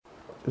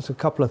just a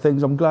couple of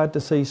things. I'm glad to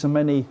see so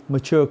many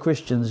mature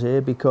Christians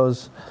here,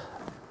 because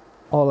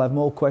I'll have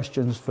more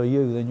questions for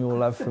you than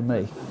you'll have for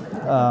me.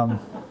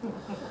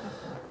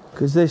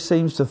 Because this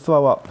seems to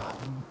throw up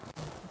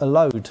a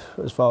load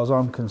as far as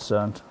I'm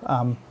concerned.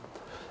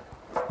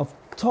 I've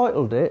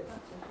titled it,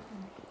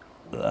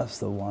 that's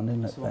the one,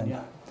 isn't it, Ben?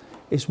 Yeah.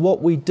 It's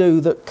what we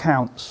do that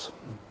counts.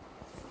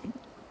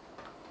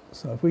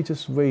 So if we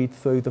just read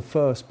through the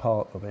first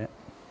part of it.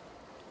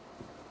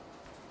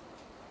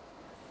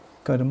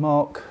 Go to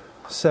Mark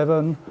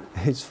 7,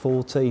 it's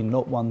 14,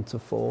 not 1 to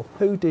 4.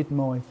 Who did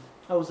my...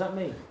 Oh, was that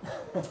me?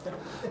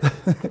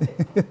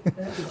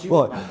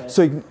 Right,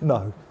 see,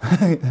 no.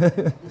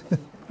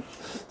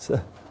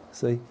 So,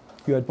 see,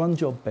 you had one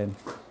job, Ben.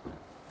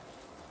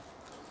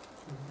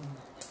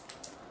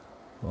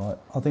 Right,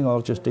 I think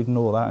I'll just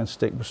ignore that and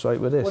stick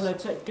straight with this. Well,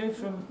 no, go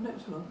from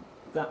next one.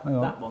 That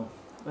one.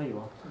 There you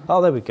are.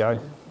 Oh, there we go.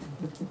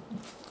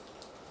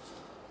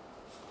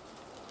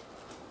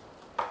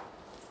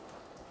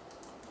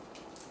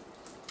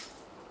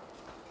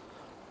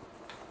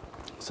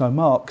 So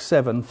Mark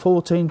 7,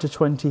 14 to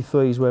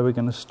 23 is where we're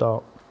going to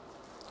start.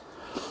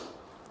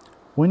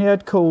 When he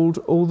had called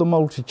all the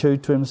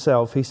multitude to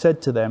himself, he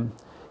said to them,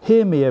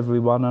 "Hear me,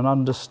 everyone, and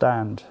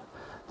understand.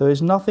 There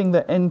is nothing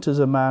that enters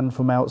a man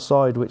from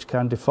outside which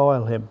can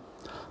defile him,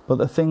 but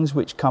the things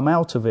which come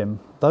out of him,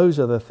 those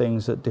are the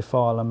things that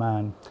defile a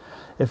man.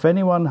 If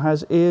anyone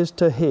has ears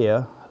to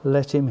hear,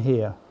 let him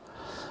hear."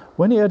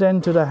 When he had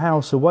entered a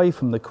house away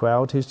from the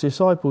crowd, his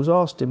disciples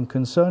asked him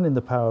concerning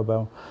the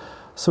parable.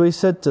 So he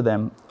said to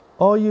them,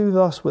 "Are you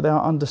thus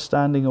without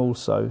understanding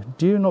also?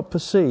 Do you not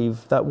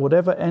perceive that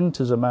whatever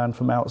enters a man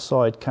from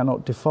outside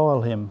cannot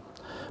defile him,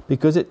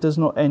 because it does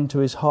not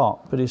enter his heart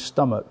but his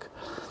stomach,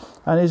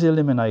 and is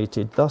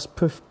eliminated, thus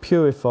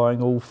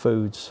purifying all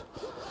foods?"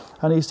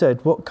 And he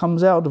said, "What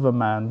comes out of a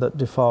man that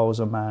defiles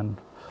a man?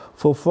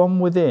 For from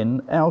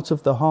within, out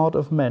of the heart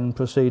of men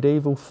proceed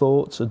evil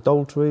thoughts,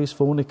 adulteries,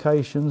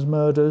 fornications,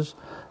 murders,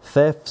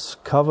 thefts,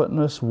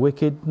 covetousness,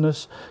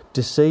 wickedness,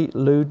 deceit,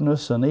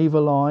 lewdness, an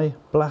evil eye,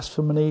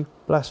 blasphemy,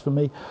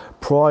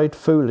 pride,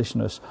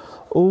 foolishness.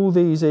 All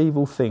these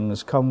evil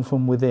things come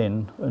from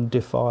within and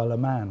defile a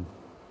man."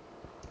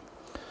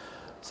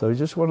 So we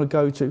just want to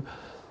go to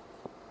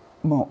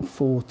Mark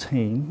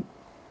 14.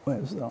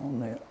 Where's that on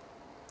there?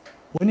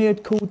 When he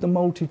had called the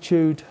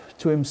multitude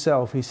to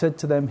himself, he said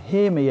to them,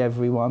 "Hear me,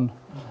 everyone,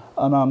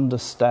 and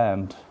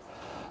understand."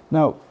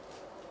 Now,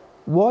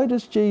 why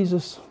does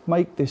Jesus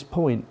make this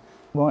point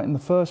right in the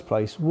first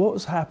place?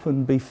 What's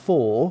happened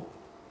before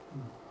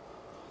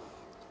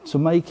to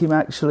make him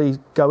actually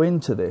go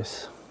into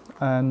this?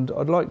 And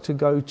I'd like to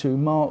go to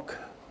Mark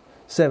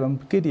 7.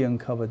 Gideon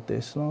covered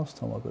this last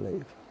time, I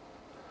believe.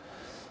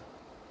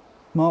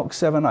 Mark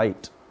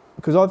 7:8.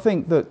 Because I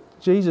think that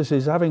Jesus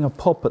is having a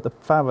pop at the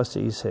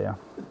Pharisees here.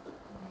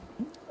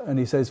 And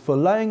he says, "For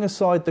laying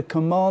aside the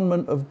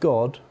commandment of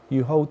God,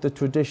 you hold the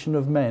tradition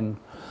of men,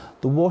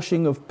 the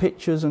washing of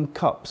pitchers and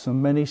cups,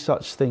 and many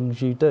such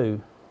things you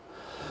do."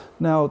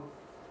 Now,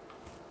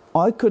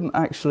 I couldn't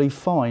actually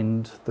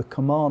find the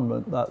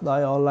commandment that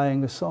they are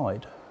laying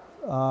aside.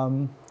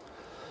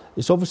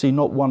 It's obviously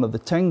not one of the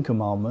 10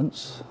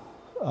 commandments.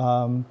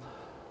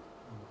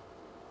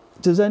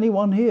 Does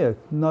anyone here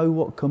know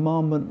what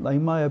commandment they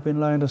may have been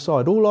laying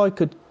aside? All I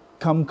could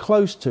come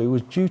close to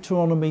was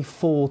Deuteronomy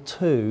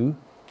 4:2,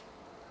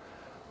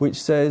 which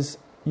says,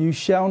 "You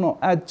shall not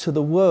add to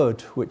the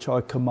word which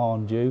I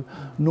command you,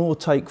 nor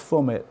take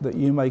from it, that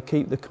you may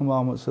keep the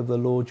commandments of the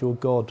Lord your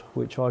God,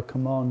 which I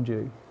command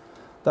you."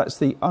 That's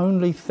the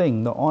only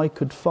thing that I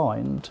could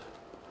find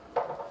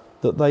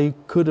that they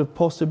could have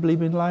possibly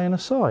been laying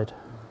aside.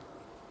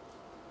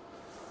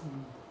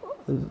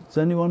 Does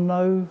anyone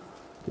know?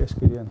 Yes,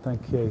 Gideon,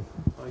 thank you.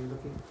 Are you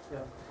looking? Yeah.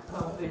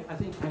 Oh, I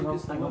think hang on.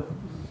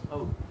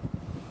 Oh,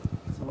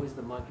 it's always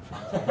the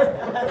microphone.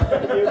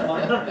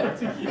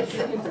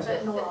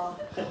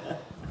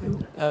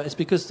 It's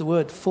because the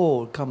word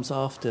 "for" comes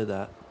after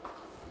that.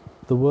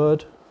 The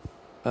word?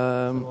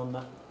 On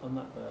that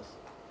verse.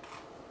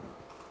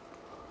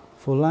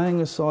 For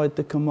laying aside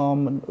the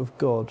commandment of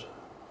God.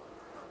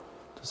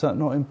 Does that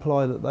not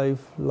imply that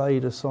they've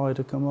laid aside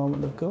a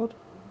commandment of God?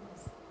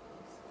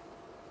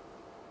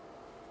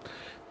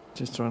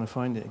 Just trying to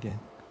find it again.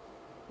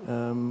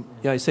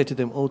 I said to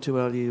them, "All too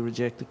well you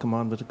reject the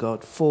commandment of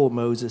God, for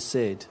Moses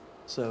said."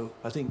 So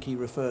I think he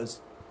refers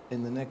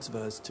in the next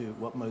verse to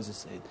what Moses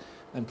said,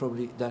 and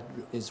probably that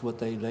is what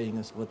they're laying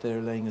aside.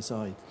 They're laying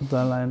aside.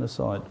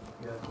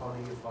 Honor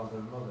your father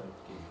and mother.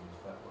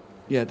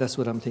 Yeah, that's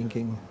what I'm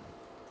thinking.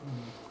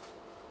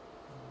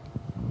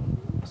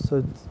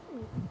 So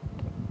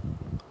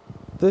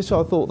this,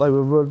 I thought they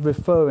were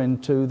referring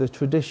to the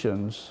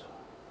traditions.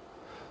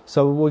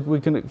 So we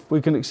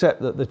can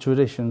accept that the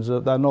traditions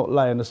they're not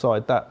laying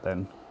aside that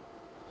then.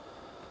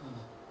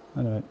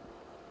 Anyway.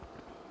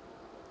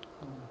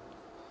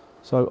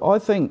 So I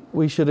think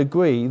we should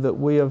agree that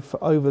we have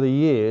over the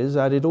years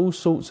added all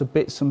sorts of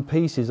bits and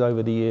pieces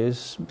over the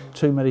years,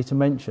 too many to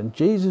mention.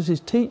 Jesus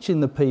is teaching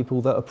the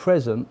people that are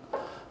present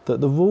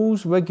that the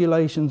rules,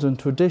 regulations and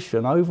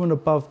tradition over and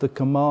above the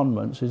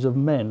commandments is of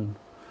men,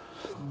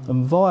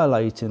 and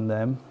violating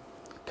them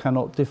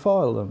cannot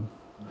defile them.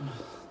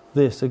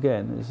 This,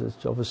 again, is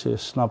obviously a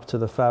snub to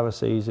the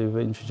Pharisees, who've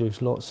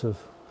introduced lots of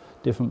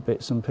different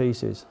bits and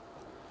pieces.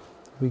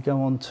 We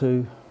go on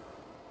to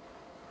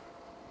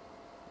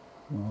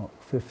Mark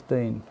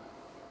 15.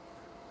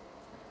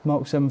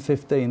 Mark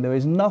 7:15. There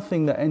is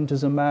nothing that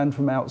enters a man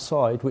from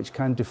outside which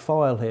can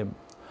defile him,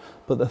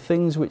 but the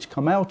things which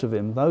come out of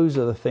him, those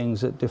are the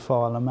things that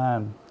defile a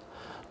man.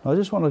 Now, I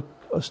just want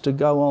us to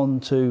go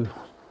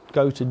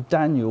to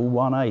Daniel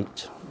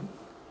 1:8.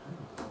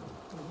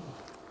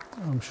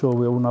 I'm sure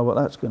we all know what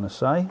that's going to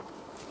say.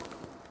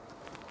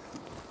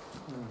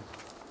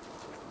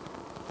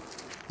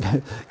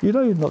 You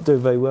know you're not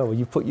doing very well when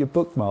you put your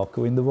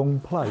bookmarker in the wrong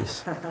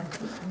place.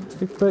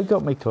 But it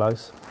got me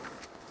close.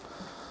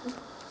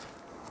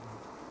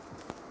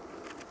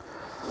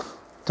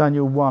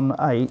 Daniel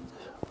 1:8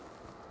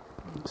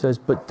 says,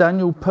 "But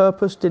Daniel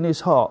purposed in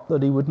his heart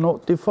that he would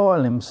not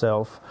defile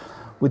himself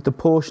with the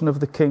portion of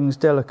the king's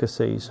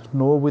delicacies,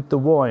 nor with the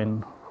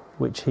wine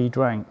which he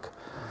drank.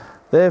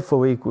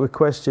 Therefore he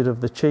requested of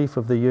the chief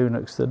of the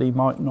eunuchs that he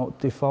might not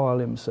defile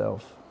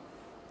himself."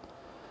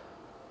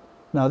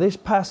 Now, this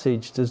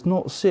passage does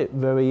not sit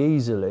very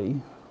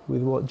easily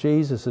with what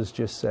Jesus has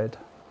just said.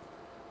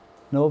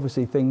 Now,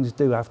 obviously, things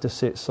do have to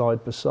sit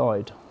side by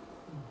side.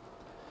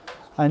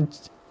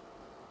 And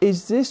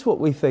is this what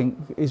we think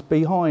is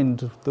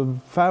behind the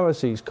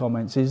Pharisees'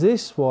 comments? Is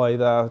this why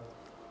they're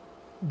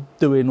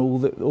doing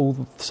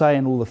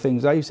saying all the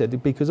things they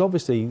said? Because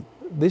obviously,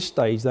 this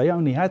stage they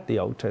only had the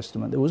Old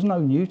Testament. There was no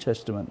New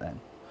Testament then.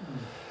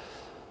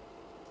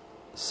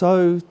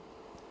 So,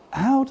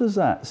 how does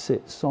that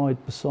sit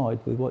side by side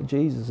with what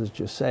Jesus has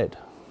just said?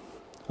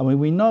 I mean,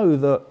 we know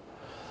that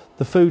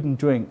the food and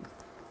drink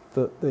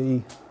that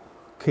the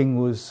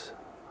king was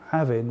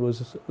having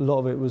a lot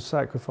of it was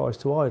sacrificed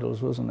to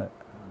idols, wasn't it?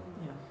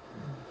 Yeah.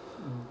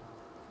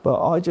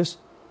 But I just,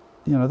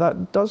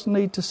 that does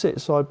need to sit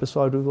side by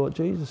side with what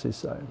Jesus is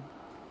saying.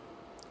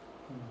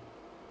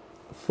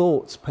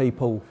 Thoughts,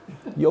 people,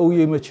 all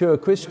you mature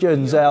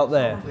Christians out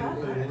there.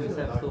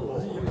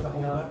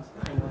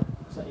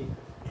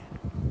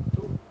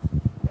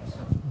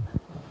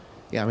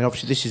 Yeah, I mean,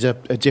 obviously this is a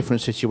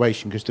different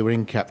situation because they were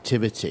in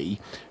captivity,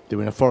 they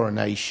were in a foreign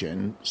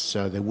nation,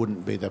 so there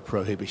wouldn't be the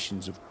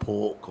prohibitions of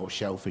pork or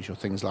shellfish or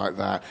things like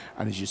that.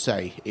 And as you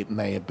say, it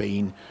may have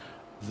been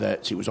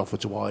that it was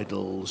offered to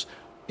idols.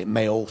 It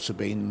may also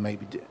been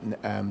maybe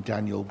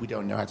Daniel, we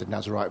don't know, had a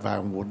Nazarite vow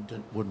and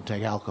wouldn't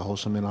take alcohol,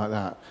 something like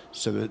that.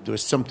 So there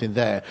was something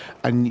there.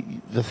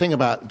 And the thing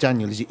about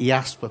Daniel is he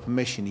asked for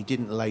permission. He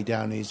didn't lay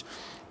down his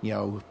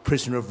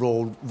prisoner of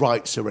war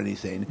rights or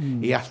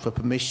anything. He asked for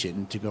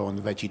permission to go on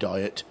the veggie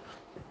diet.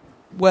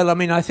 Well, I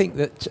mean, I think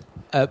that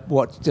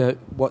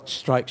what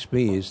strikes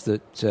me is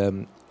that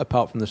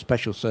apart from the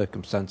special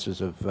circumstances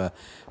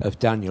of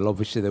Daniel,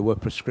 obviously there were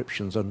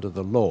prescriptions under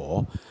the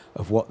law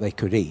of what they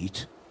could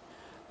eat.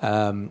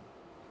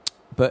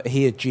 But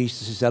here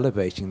Jesus is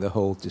elevating the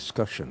whole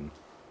discussion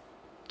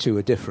to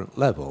a different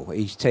level.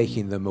 He's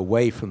taking them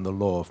away from the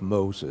law of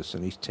Moses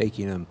and he's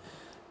taking them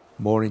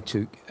more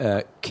into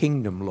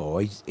kingdom law.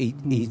 He's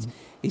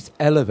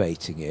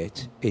elevating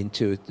it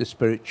into the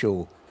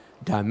spiritual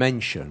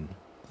dimension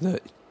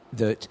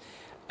that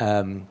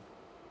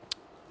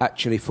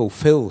actually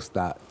fulfills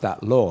that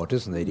law,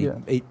 doesn't it? Yeah.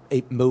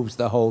 It moves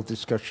the whole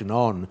discussion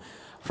on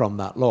from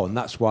that law, and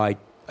that's why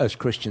as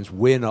Christians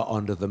we're not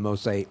under the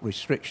Mosaic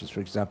restrictions. For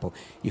example,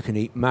 you can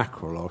eat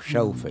mackerel or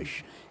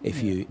shellfish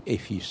if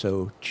you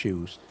so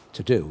choose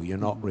to do. You're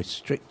not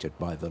restricted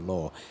by the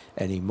law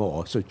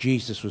anymore. So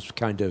Jesus was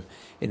kind of,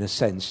 in a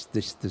sense,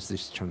 there's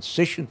this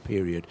transition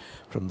period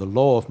from the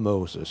law of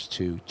Moses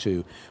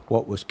to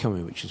what was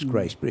coming, which is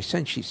grace. But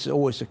essentially, it's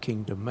always a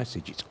kingdom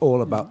message. It's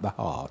all about the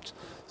heart.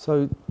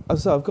 So,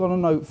 as I say, I've got a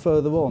note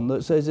further on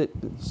that says it.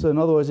 So, in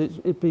other words,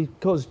 it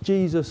because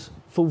Jesus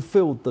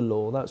fulfilled the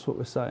law. That's what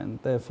we're saying.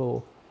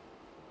 Therefore,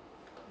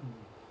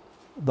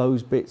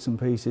 those bits and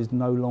pieces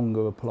no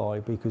longer apply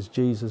because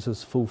Jesus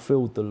has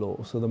fulfilled the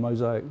law. So the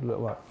Mosaic,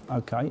 right,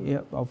 okay,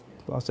 yeah,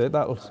 I said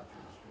that.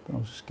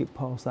 I'll skip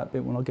past that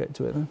bit when I get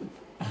to it then.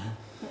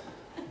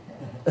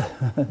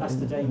 That's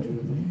the danger of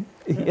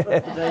it.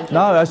 Yeah.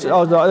 No,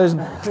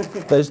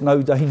 there's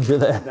no danger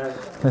there.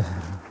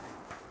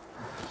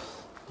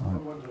 I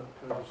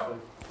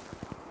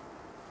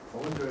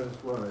wonder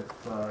as well if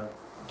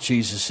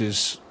Jesus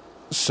is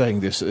saying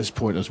this at this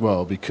point as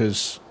well,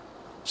 because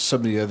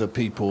some of the other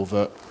people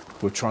that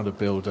were trying to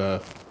build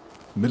a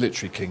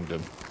military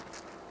kingdom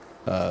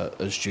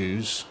as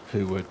Jews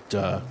who had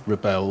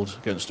rebelled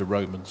against the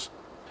Romans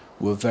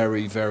were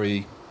very,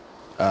 very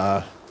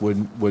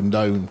were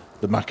known.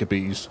 The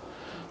Maccabees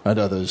and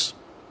others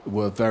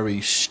were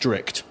very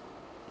strict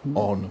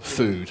on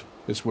food.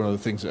 It's one of the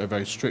things that they're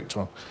very strict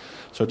on.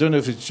 So I don't know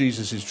if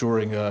Jesus is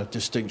drawing a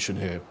distinction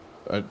here,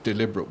 a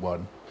deliberate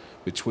one,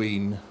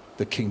 between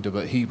the kingdom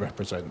that he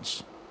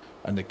represents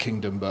and the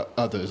kingdom that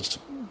others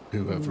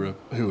who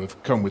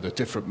have come with a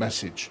different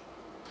message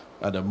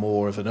and a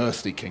more of an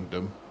earthly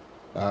kingdom,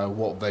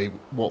 what they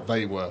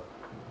were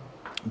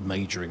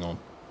majoring on.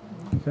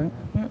 Okay.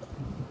 Yeah.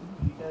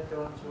 You're going to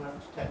go into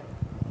Acts 10?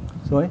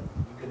 Sorry?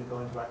 You're going to go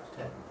into Acts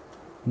 10?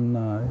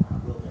 No.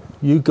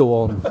 You go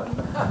on.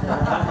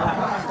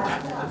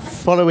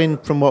 Following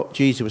from what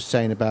Jesus was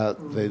saying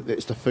about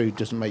the food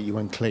doesn't make you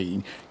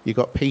unclean, you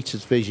got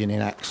Peter's vision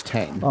in Acts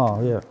 10.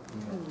 Oh, yeah.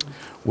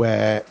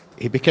 Where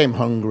he became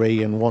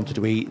hungry and wanted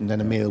to eat, and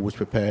then a meal was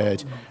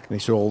prepared, and he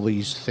saw all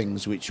these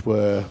things which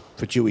were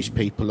for Jewish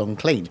people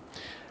unclean.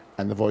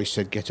 And the voice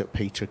said, "Get up,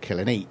 Peter, kill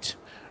and eat."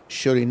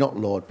 "Surely not,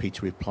 Lord,"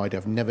 Peter replied.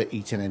 "I've never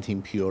eaten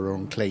anything pure or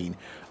unclean."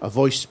 A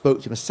voice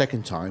spoke to him a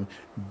second time,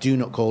 "Do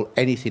not call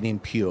anything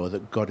impure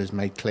that God has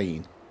made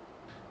clean."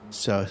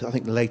 So I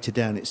think later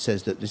down it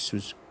says that this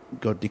was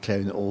God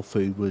declaring that all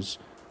food was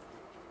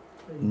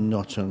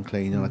not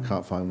unclean, and I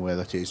can't find where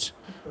that is.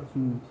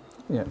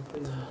 Yeah.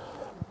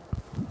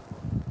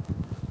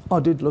 I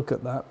did look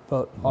at that,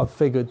 but I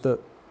figured that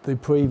the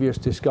previous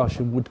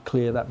discussion would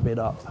clear that bit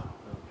up.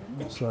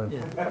 So,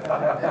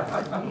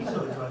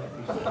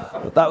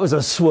 but that was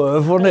a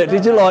swerve, wasn't it?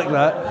 Did you like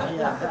that?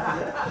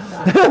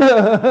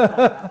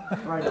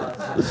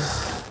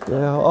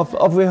 Yeah,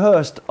 I've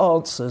rehearsed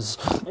answers.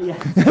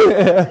 Yeah.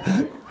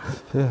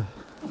 Yeah. You're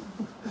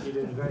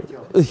doing a great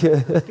job.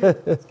 Yeah.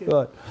 It's good.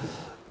 Right.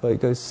 Well,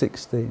 it goes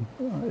 16.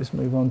 Right, let's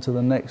move on to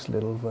the next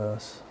little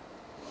verse.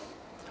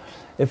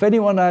 If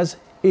anyone has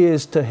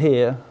ears to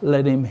hear,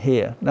 let him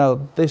hear. Now,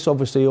 this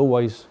obviously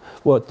always,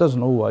 well, it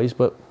doesn't always,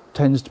 but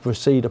tends to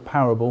precede a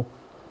parable.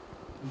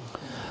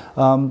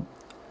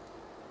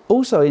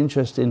 Also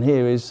interesting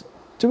here is,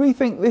 do we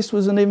think this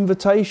was an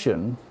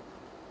invitation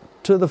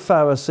to the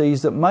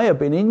Pharisees that may have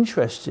been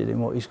interested in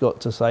what he's got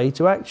to say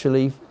to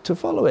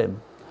follow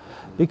him?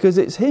 Because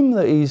it's them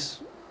that he's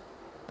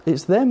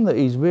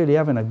really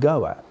having a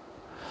go at.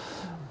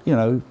 You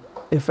know,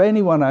 if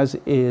anyone has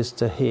ears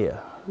to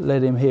hear,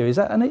 let him hear. Is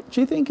that? And do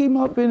you think he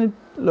might be?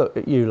 Look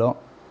at you lot.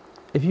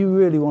 If you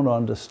really want to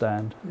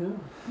understand, do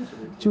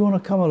you want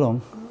to come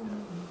along?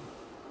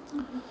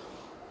 I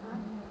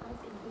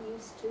think he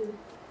used to.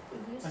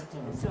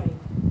 Sorry,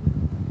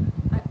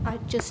 I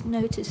just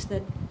noticed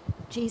that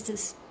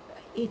Jesus,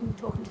 even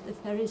talking to the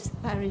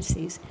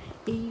Pharisees,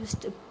 he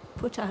used to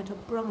put out a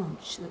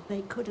branch that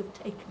they could have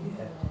taken,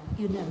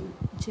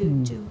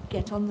 to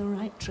get on the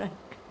right track.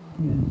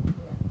 Yeah.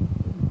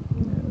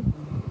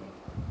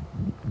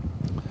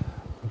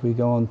 If we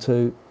go on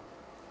to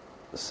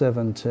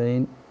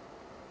 17.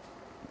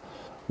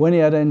 When he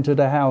had entered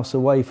a house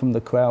away from the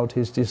crowd,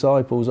 his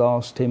disciples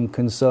asked him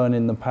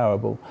concerning the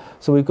parable.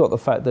 So we've got the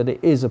fact that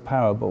it is a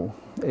parable.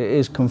 It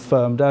is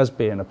confirmed as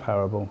being a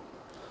parable.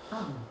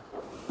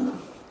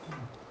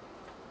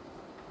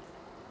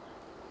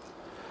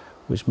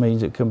 Which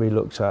means it can be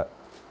looked at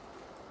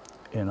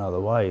in other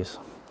ways.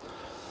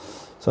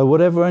 So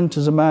whatever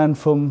enters a man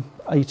from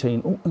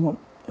 18... Oh, hang on.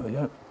 Here we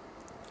go.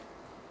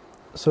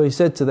 So he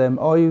said to them,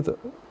 Are you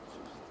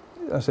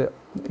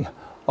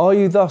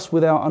thus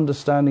without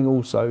understanding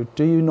also?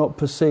 Do you not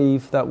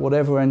perceive that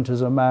whatever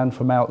enters a man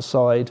from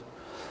outside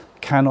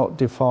cannot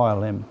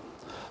defile him?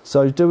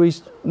 So do we,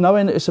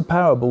 knowing that it's a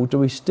parable, do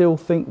we still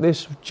think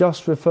this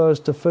just refers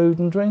to food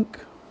and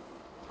drink?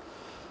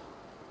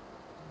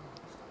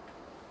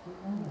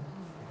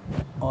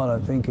 I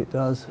don't think it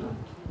does.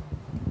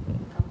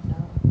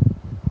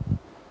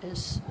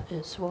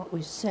 It's what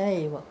we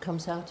say, what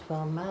comes out of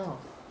our mouth,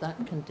 that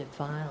can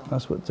defile.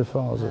 That's what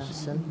defiles a us.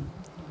 person.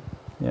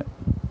 Yeah.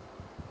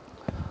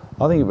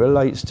 I think it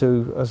relates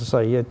to, as I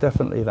say, yeah,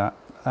 definitely that.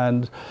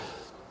 And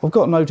I've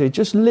got noted,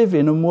 just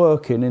living and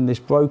working in this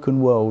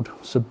broken world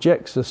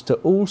subjects us to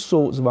all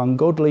sorts of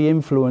ungodly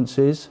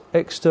influences,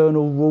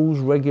 external rules,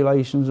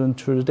 regulations and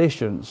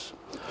traditions.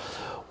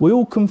 We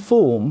all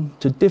conform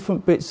to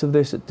different bits of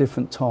this at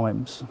different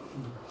times.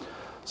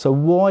 So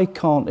why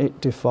can't it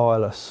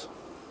defile us?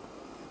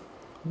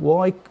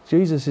 Why?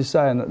 Jesus is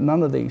saying that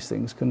none of these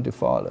things can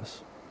defile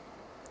us.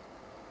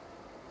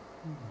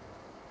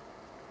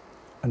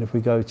 And if we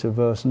go to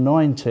verse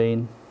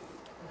 19,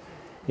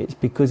 it's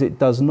because it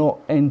does not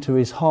enter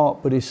his heart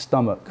but his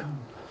stomach,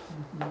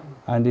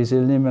 and is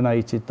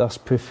eliminated, thus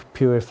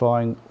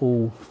purifying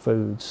all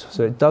foods.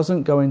 So it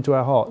doesn't go into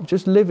our heart.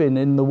 Just living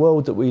in the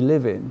world that we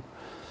live in,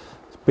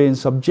 being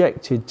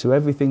subjected to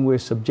everything we're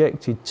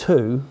subjected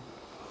to.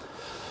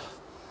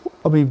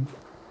 I mean,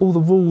 all the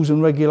rules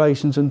and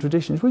regulations and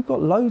traditions, we've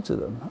got loads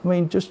of them. I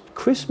mean, just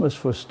Christmas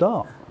for a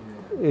start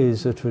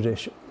is a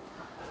tradition.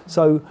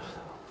 So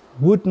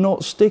would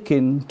not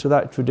sticking to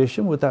that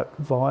tradition, would that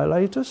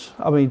violate us?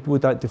 I mean,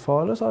 would that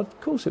defile us?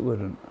 Of course it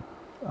wouldn't.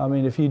 I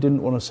mean, if you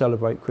didn't want to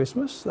celebrate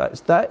Christmas,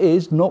 that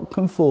is not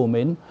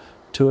conforming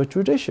to a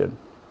tradition.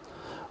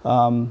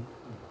 It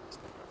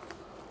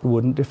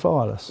wouldn't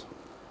defile us,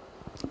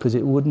 because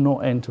it would not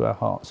enter our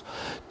hearts.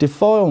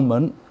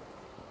 Defilement,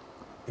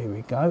 here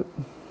we go.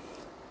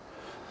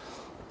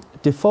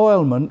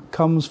 Defilement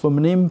comes from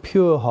an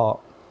impure heart,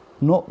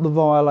 not the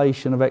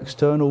violation of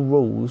external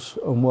rules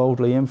and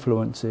worldly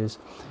influences.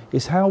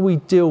 It's how we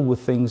deal with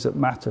things that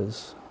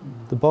matters.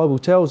 The Bible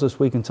tells us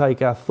we can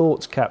take our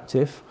thoughts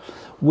captive.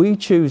 We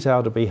choose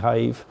how to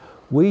behave.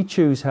 We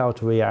choose how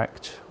to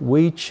react.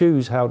 We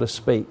choose how to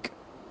speak.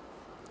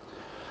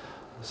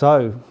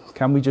 So,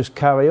 can we just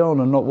carry on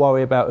and not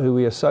worry about who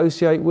we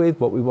associate with,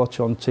 what we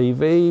watch on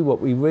TV, what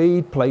we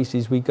read,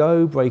 places we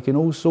go, breaking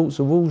all sorts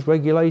of rules,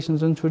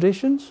 regulations and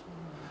traditions?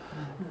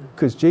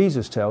 Because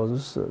Jesus tells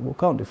us that we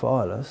can't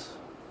defile us.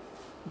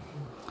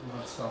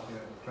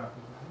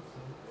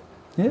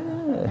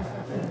 Yeah.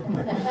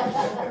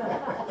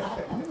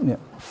 Yeah.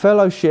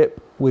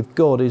 Fellowship with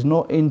God is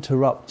not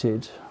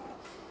interrupted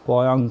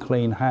by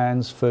unclean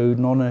hands, food,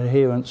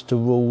 non-adherence to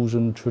rules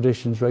and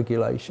traditions,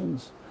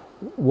 regulations.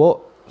 What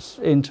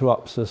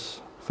interrupts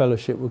us,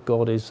 fellowship with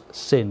God, is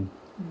sin.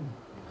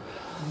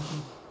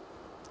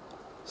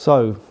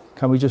 So,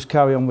 can we just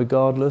carry on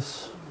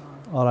regardless?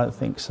 I don't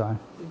think so.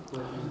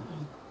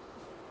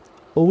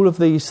 All of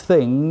these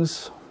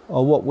things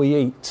are what we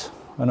eat,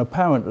 and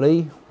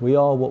apparently we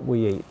are what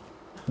we eat.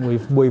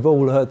 We've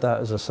all heard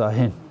that as a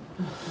saying.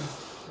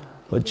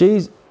 But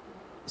Jesus,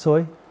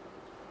 sorry,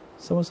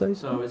 someone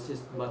says? No, it's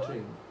just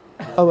muttering.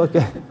 Oh,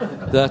 okay.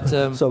 That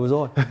So was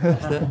I.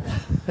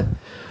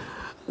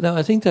 No,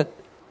 I think that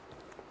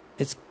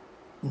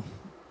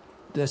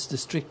that's the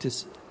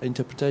strictest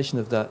interpretation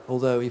of that.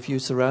 Although if you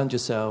surround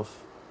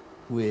yourself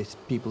with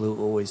people who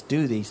always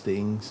do these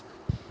things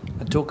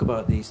and talk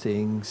about these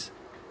things,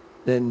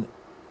 then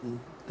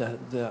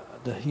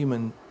the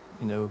human,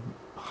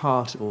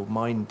 heart or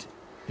mind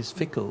is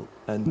fickle,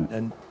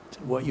 and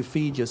what you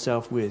feed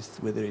yourself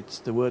with, whether it's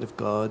the Word of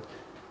God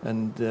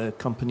and the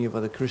company of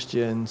other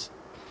Christians,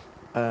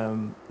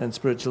 and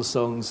spiritual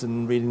songs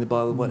and reading the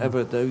Bible,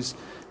 whatever, those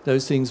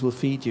things will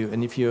feed you.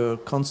 And if you're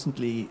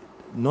constantly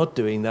not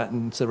doing that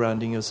and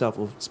surrounding yourself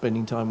or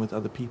spending time with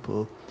other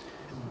people,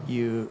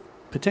 you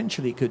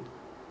potentially could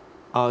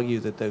argue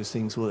that those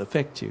things will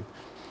affect you.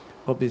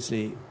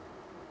 Obviously,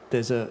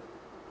 there's a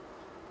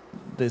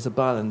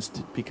balance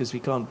because we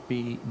can't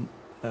be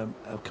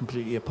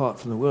completely apart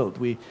from the world.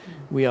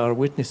 We are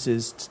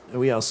witnesses.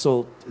 We are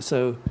salt.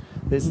 So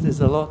there's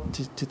a lot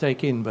to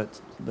take in.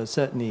 But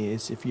certainly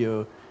is if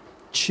you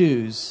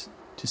choose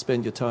to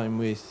spend your time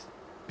with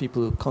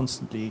people who are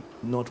constantly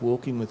not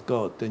walking with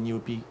God, then you'll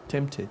be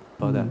tempted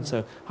by that.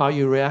 So how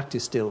you react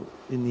is still,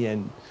 in the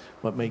end,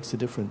 what makes the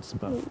difference.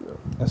 But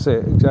that's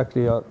it,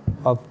 exactly.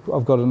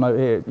 I've got a note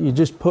here.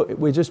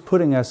 We're just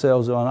putting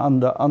ourselves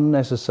under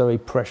unnecessary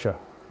pressure.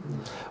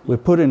 We're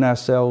putting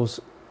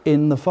ourselves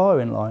in the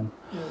firing line.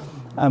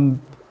 And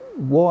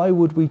why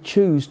would we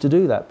choose to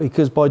do that?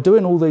 Because by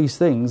doing all these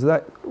things,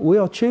 that we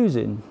are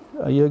choosing.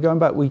 You're going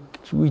back. We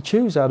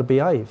choose how to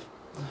behave,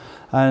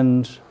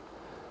 and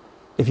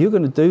if you're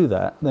going to do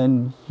that,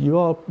 then you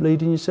are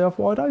leading yourself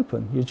wide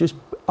open. You're just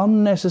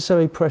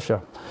unnecessary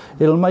pressure.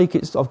 It'll make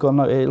it. I've got a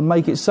note here. It'll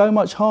make it so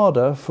much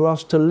harder for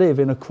us to live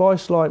in a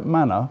Christ-like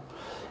manner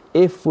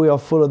if we are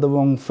full of the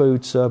wrong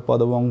food served by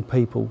the wrong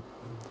people.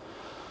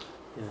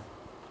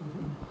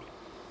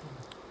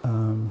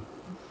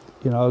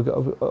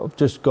 I've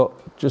just got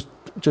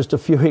just a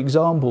few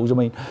examples. I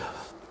mean,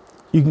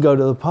 you can go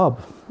to the pub.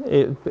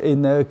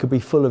 In there, it could be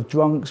full of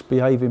drunks,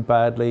 behaving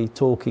badly,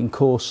 talking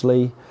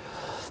coarsely.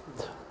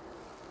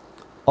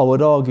 I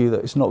would argue that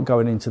it's not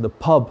going into the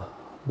pub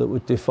that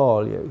would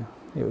defile you.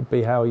 It would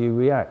be how you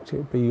react. It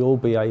would be your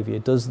behaviour.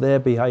 Does their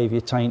behaviour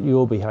taint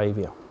your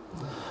behaviour?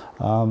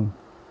 I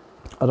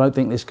don't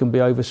think this can be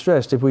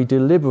overstressed. If we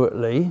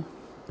deliberately,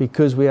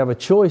 because we have a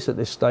choice at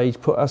this stage,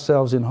 put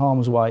ourselves in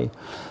harm's way,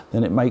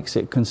 then it makes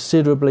it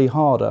considerably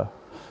harder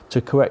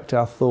to correct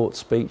our thoughts,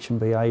 speech and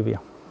behaviour.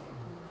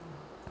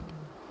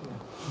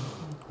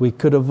 We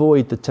could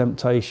avoid the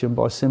temptation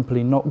by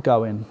simply not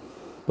going,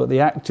 but the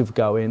act of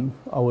going,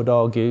 I would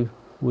argue,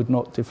 would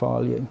not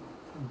defile you.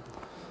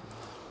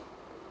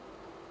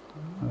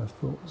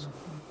 Thoughts?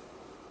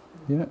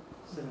 Yeah.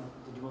 So, did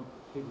you want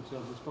people to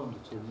have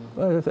responded to them?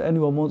 Well, if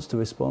anyone wants to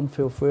respond,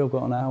 feel free. I've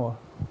got an hour.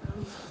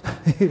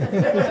 I've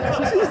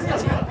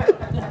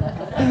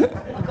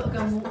got to go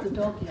and walk the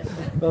dog yet.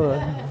 All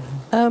right.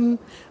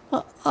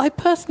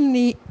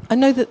 I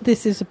know that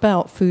this is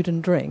about food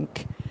and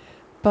drink,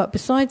 but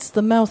besides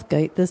the mouth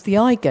gate, there's the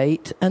eye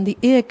gate and the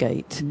ear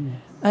gate.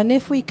 And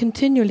if we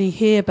continually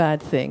hear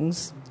bad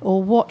things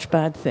or watch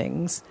bad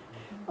things,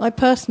 I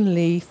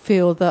personally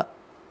feel that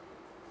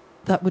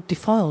would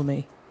defile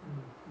me.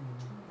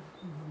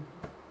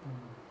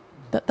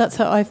 That's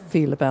how I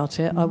feel about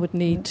it. I would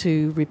need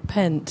to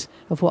repent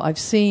of what I've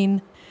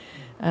seen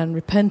and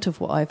repent of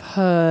what I've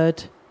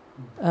heard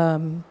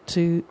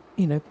to,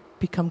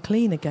 become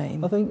clean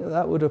again. I think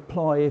that would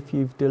apply if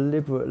you've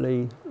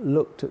deliberately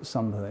looked at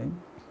something,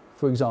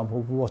 for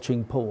example,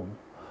 watching porn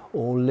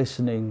or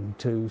listening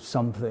to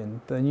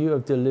something, then you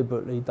have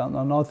deliberately done,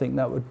 and I think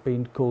that would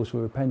be cause for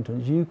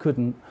repentance. You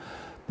couldn't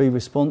be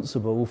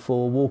responsible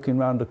for walking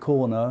round a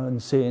corner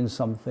and seeing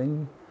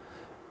something,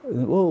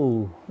 and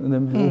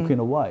then walking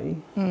away.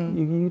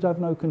 You'd have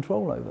no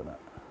control over that.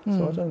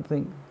 So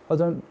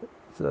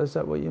is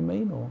that what you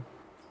mean, or?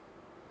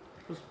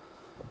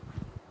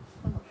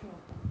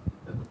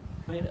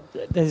 I mean,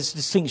 there's a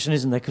distinction,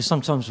 isn't there? Because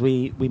sometimes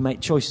we make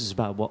choices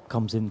about what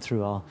comes in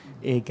through our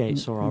ear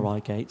gates or our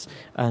eye gates.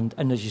 And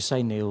as you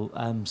say, Neil,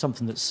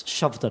 something that's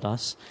shoved at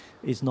us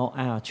is not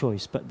our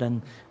choice. But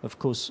then, of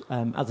course,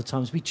 other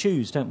times we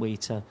choose, don't we,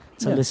 to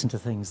listen to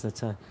things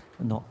that are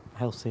not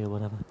healthy or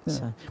whatever. Yeah.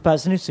 So, but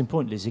it's an interesting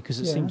point, Lizzie, because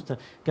it seems to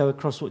go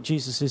across what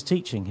Jesus is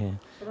teaching here.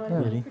 But I'm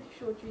really. pretty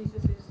sure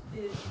Jesus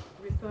is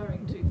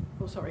referring to...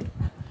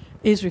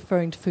 is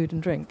referring to food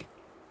and drink.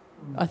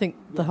 I think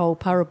the whole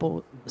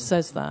parable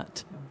says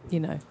that, you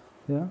know.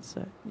 Yeah.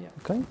 So, yeah.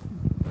 Okay.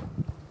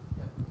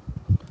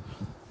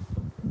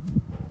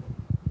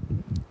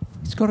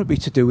 It's got to be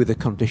to do with the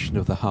condition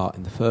of the heart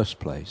in the first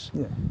place,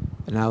 Yeah.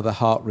 and how the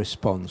heart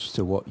responds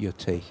to what you're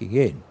taking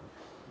in.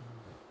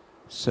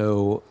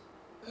 So,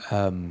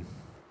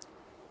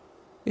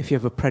 if you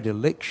have a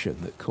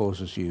predilection that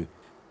causes you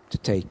to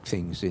take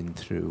things in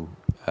through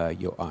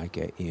your eye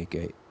gate, ear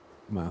gate,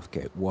 mouth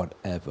gate,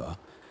 whatever,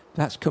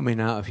 that's coming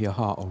out of your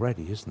heart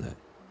already, isn't it?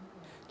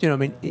 Do you know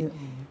what I mean?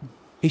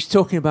 He's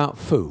talking about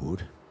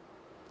food,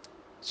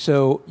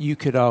 so you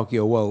could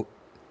argue, well,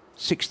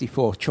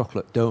 64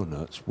 chocolate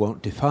donuts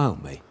won't defile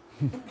me.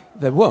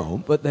 They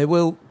won't, but they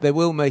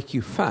will make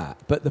you fat.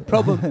 But the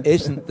problem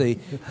isn't the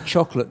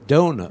chocolate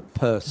donut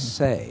per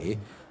se.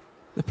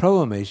 The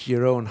problem is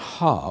your own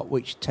heart,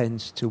 which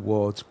tends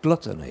towards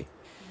gluttony.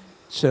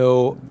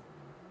 So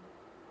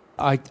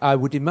I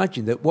would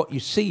imagine that what you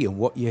see and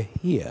what you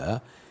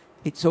hear,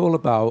 it's all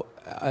about,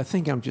 I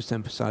think I'm just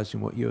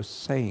emphasising what you're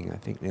saying, I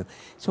think, Neil.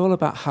 It's all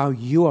about how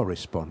you are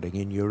responding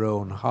in your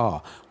own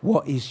heart.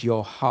 What is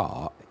your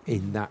heart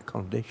in that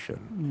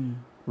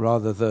condition?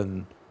 Rather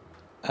than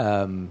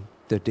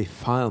the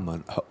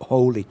defilement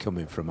wholly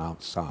coming from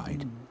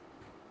outside.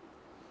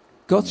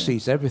 God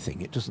sees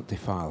everything. It doesn't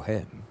defile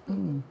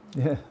him.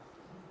 Yeah.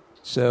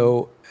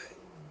 So,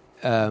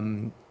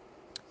 it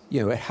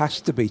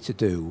has to be to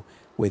do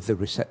with the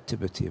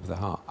receptivity of the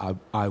heart,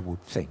 I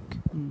would think.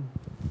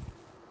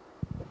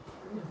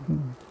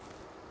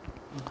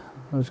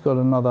 I've just got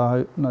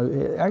another note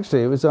here.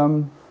 Actually, it was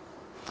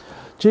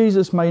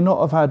Jesus may not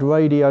have had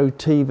radio,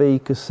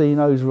 TV,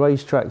 casinos,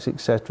 racetracks,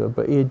 etc.,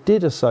 but he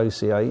did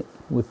associate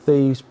with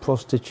thieves,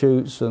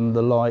 prostitutes and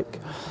the like.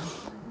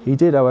 He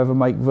did, however,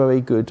 make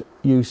very good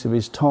use of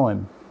his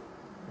time.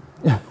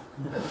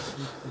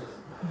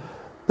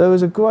 There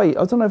was a great,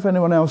 I don't know if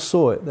anyone else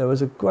saw it, there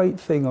was a great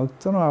thing, I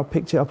don't know how I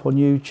picked it up on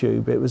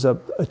YouTube. It was a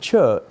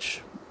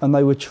church, and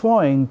they were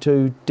trying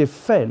to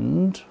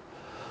defend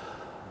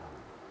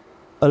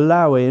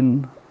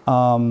allowing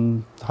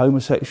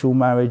homosexual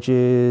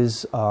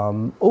marriages,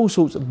 all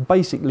sorts of,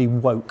 basically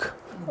woke,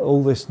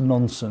 all this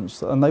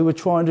nonsense. And they were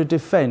trying to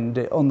defend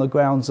it on the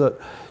grounds that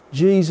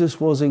Jesus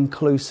was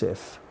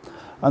inclusive.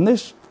 And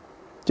this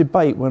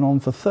debate went on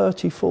for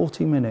 30,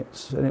 40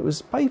 minutes, and it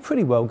was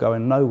pretty well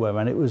going nowhere,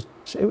 and it was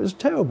a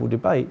terrible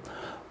debate.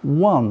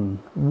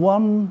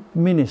 One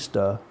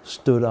minister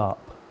stood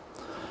up,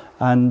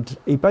 and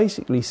he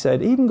basically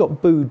said, he even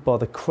got booed by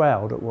the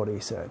crowd at what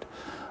he said.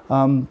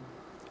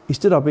 He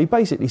stood up, he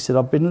basically said,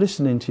 I've been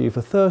listening to you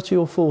for 30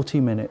 or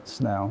 40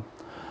 minutes now,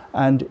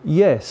 and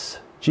yes,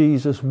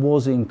 Jesus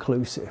was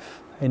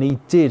inclusive, and he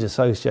did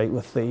associate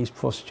with thieves,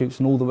 prostitutes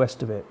and all the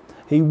rest of it.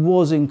 He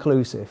was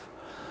inclusive.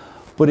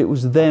 But it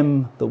was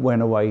them that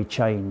went away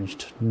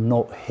changed,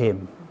 not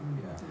him.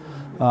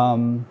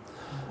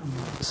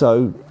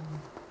 So,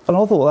 and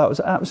I thought that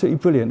was absolutely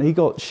brilliant. He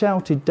got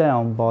shouted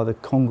down by the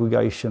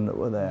congregation that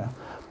were there.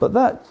 But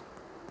that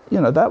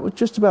was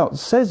just about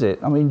says it.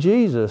 I mean,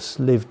 Jesus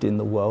lived in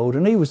the world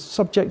and he was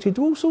subjected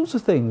to all sorts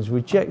of things.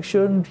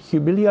 Rejection,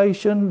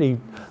 humiliation, they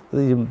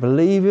didn't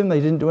believe him,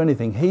 they didn't do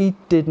anything. He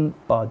didn't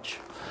budge.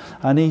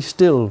 And he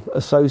still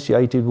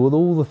associated with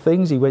all the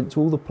things, he went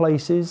to all the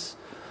places.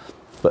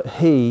 But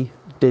he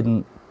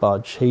didn't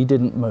budge, he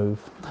didn't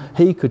move.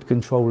 He could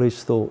control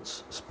his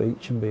thoughts,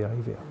 speech and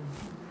behaviour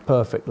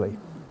perfectly.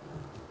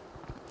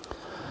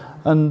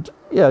 And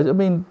yeah, I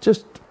mean,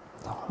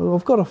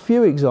 I've got a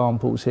few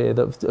examples here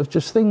of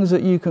just things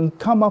that you can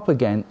come up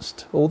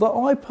against, or that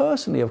I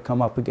personally have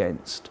come up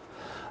against.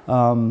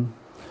 One,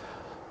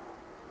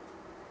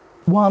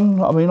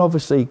 I mean,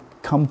 obviously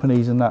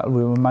companies and that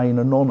will remain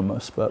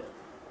anonymous, but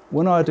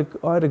when I had a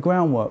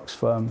groundworks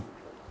firm,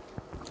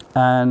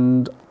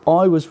 and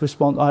I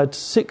had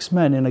 6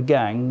 men in a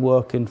gang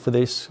working for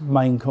this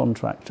main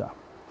contractor.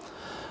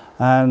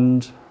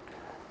 And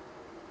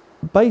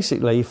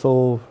basically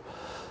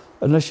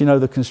unless you know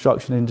the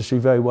construction industry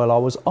very well, I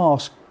was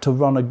asked to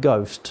run a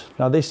ghost.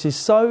 Now this is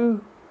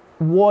so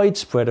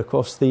widespread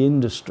across the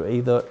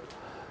industry that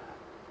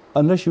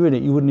unless you're in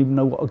it, you wouldn't even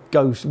know what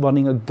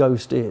running a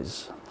ghost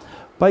is.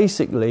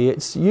 Basically,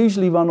 it's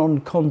usually run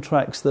on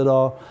contracts that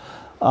are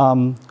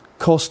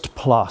cost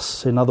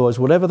plus. In other words,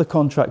 whatever the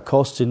contract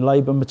costs in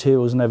labour,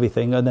 materials and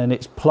everything, and then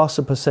it's plus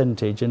a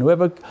percentage, and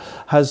whoever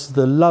has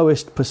the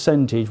lowest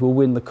percentage will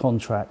win the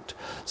contract.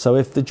 So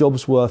if the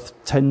job's worth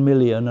 10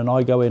 million and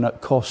I go in at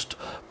cost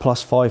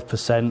plus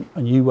 5%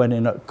 and you went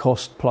in at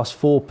cost plus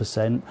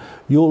 4%,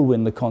 you'll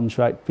win the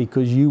contract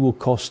because you will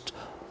cost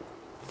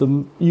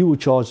you will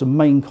charge the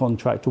main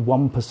contractor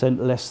 1%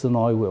 less than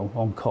I will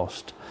on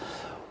cost.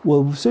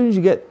 Well, as soon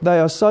as they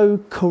are so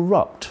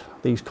corrupt,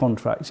 these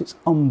contracts, it's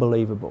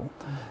unbelievable.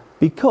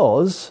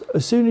 Because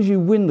as soon as you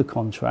win the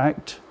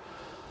contract,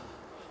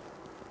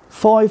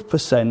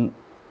 5%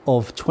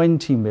 of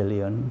 20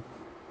 million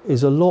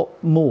is a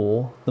lot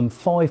more than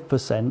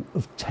 5%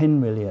 of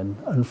 10 million,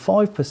 and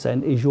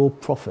 5% is your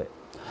profit.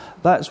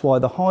 That's why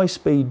the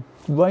high-speed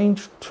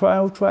range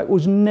trail track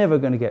was never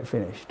going to get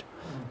finished,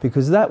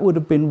 because that would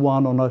have been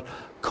won on a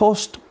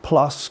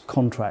cost-plus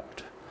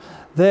contract.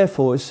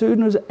 Therefore, as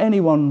soon as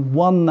anyone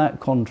won that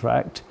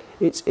contract,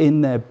 it's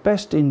in their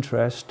best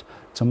interest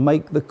to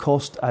make the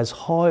cost as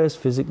high as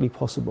physically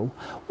possible.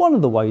 One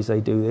of the ways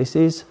they do this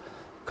is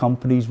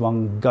companies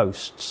run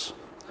ghosts.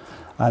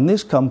 And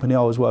this company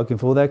I was working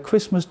for, their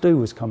Christmas do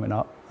was coming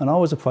up, and I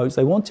was approached.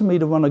 They wanted me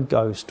to run a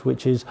ghost,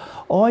 which is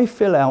I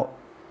fill out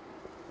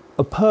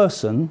a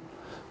person,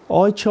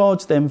 I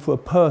charge them for a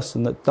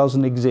person that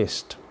doesn't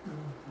exist.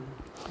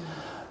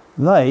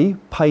 They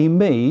pay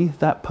me,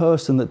 that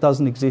person that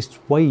doesn't exist,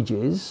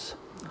 wages.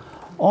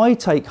 I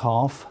take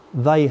half,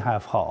 they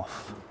have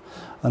half.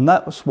 And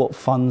that's what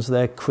funds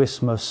their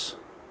Christmas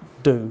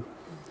do.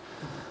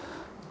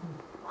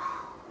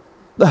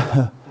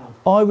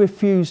 I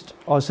refused.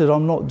 I said,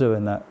 I'm not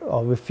doing that.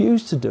 I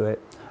refused to do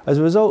it, as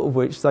a result of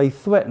which they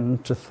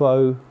threatened to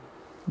throw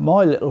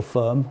my little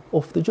firm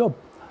off the job.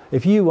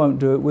 If you won't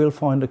do it, we'll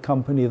find a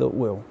company that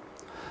will.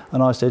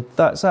 And I said,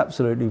 that's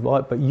absolutely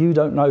right, but you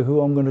don't know who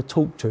I'm going to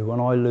talk to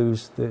when I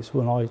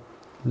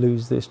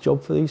lose this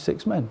job for these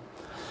 6 men.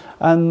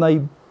 And they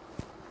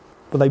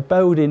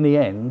bailed in the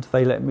end.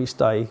 They let me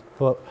stay,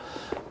 but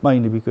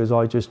mainly because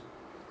I just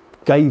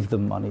gave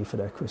them money for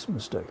their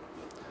Christmas do.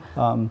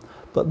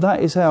 But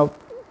that is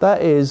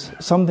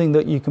something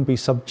that you can be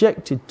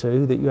subjected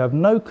to, that you have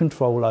no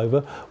control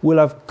over, will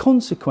have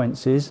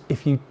consequences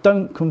if you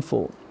don't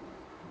conform.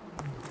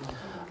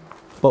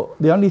 But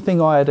the only thing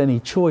I had any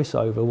choice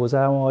over was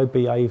how I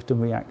behaved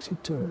and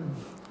reacted to it.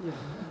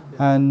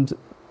 And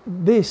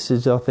this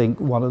is, I think,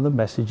 one of the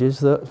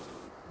messages that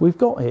we've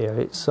got here.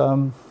 It's,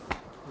 not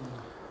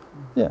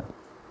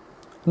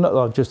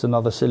just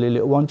another silly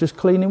little one, just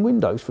cleaning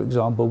windows, for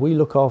example. We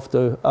look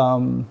after,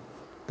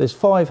 there's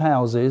 5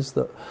 houses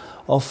that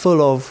are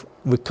full of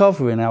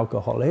recovering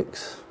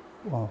alcoholics.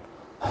 Well,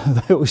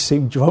 they always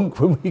seem drunk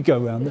when we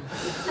go around there.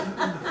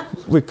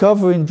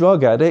 Recovering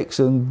drug addicts,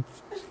 and,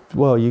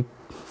 well, you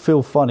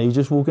feel funny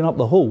just walking up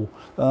the hall,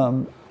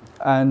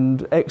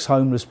 and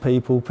ex-homeless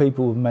people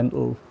with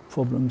mental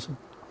problems.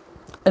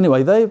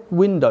 Anyway, their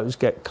windows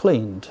get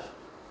cleaned,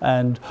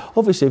 and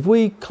obviously if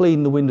we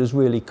clean the windows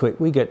really quick,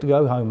 we get to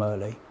go home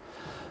early.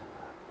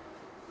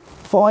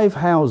 5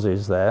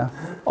 houses there.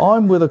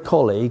 I'm with a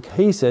colleague.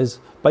 He says,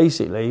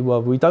 basically,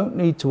 well, we don't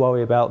need to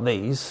worry about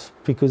these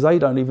because they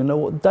don't even know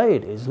what day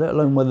it is, let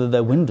alone whether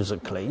their windows are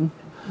clean.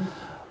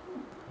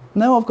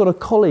 Now I've got a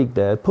colleague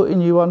there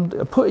putting you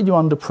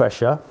under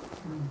pressure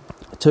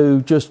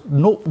to just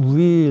not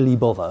really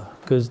bother,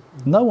 because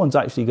no one's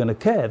actually going to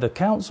care. The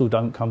council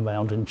don't come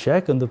round and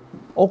check, and the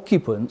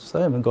occupants,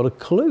 they haven't got a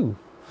clue.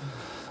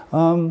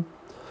 Again,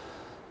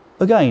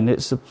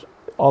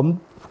 I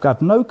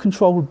have no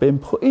control of being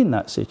put in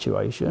that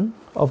situation.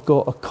 I've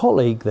got a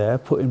colleague there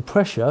putting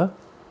pressure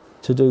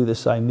to do the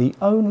same. The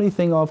only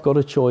thing I've got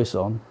a choice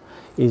on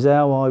is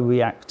how I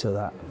react to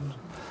that.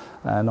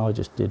 And I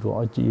just did what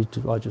I did.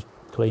 I just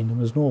cleaned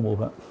them as normal.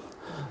 But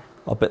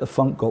I bet the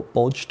front got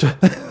bodged.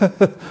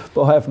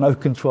 But I have no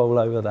control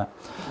over that.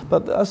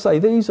 But I say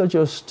these are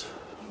just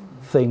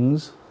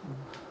things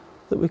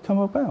that we come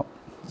about.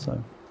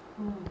 So,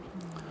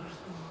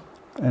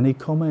 any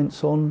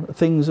comments on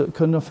things that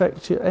can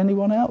affect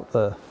anyone out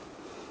there?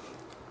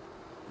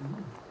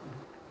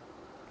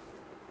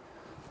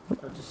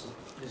 Just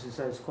to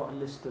say, there's quite a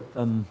list of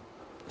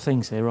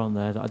things here, aren't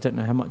there? I don't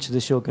know how much of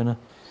this you're going to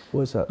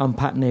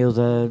unpack, Neil.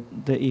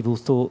 The evil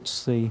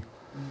thoughts, the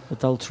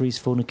adulteries,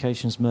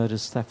 fornications,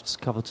 murders, thefts,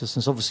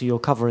 covetousness. Obviously, you're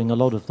covering a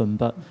lot of them,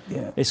 but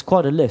it's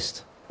quite a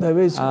list. There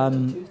is.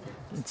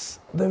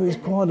 There is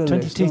quite a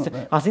 22 list.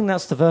 I think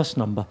that's the verse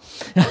number.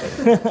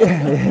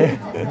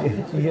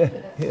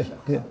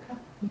 Yeah.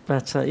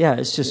 But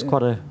it's just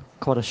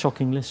quite a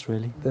shocking list,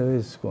 really. There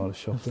is quite a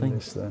shocking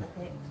list there.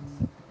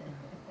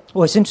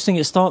 Well, it's interesting.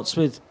 It starts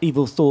with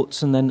evil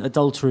thoughts, and then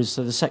adulteries.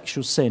 So the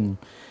sexual sin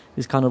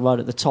is kind of right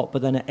at the top,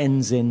 but then it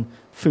ends in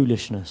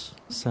foolishness.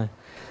 So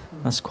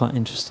that's quite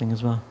interesting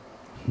as well.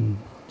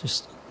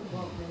 Just.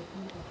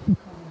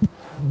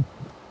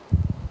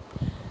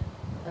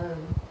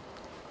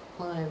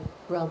 My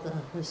brother,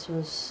 this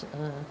was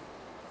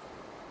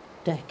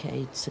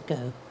decades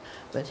ago,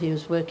 but he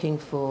was working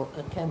for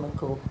a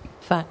chemical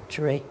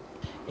factory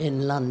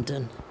in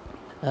London,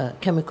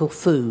 Chemical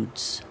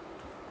Foods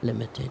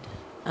Limited,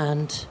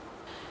 and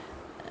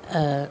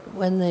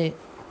when they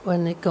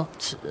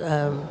got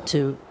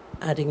to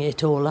adding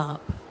it all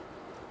up,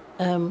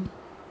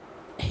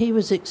 he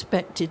was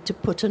expected to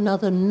put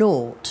another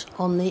naught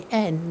on the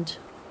end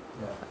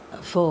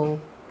for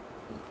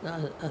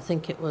I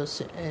think it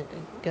was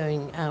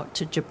going out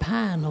to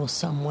Japan or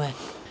somewhere,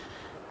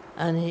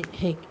 and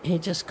he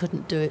just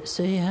couldn't do it.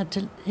 So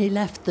he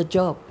left the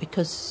job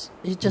because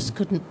he just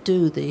couldn't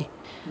do the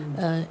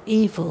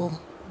evil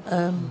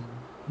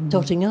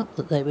totting up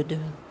that they were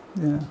doing.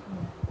 Yeah.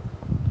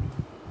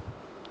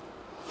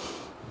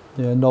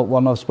 Yeah, not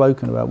one I've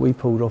spoken about. We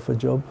pulled off a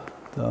job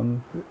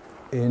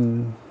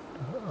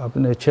up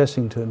near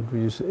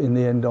Chessington. In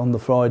the end, on the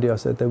Friday, I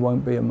said there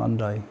won't be a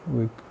Monday.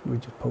 We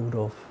just pulled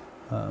off.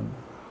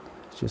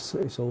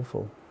 It's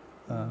awful.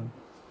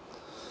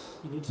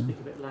 You need to speak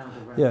a bit louder.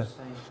 Yeah.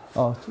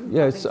 Oh,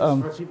 yes.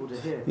 For people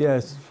to hear.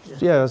 Yes.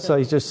 Yeah.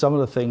 So just some of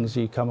the things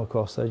you come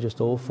across, they're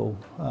just awful.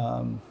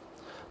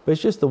 But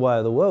it's just the way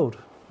of the world.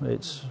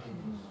 It's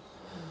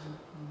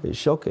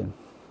shocking.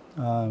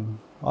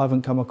 I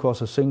haven't come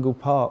across a single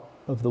part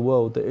of the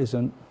world that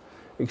isn't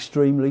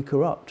extremely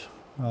corrupt.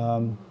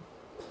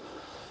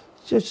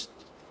 Just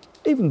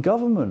even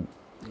government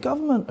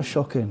are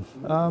shocking.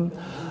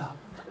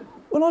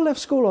 When I left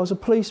school, I was a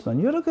policeman.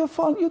 You're going to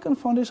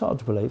find this hard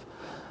to believe.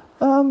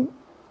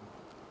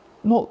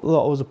 Not that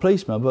I was a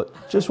policeman, but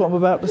just what I'm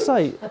about to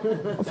say.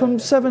 From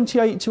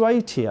 78 to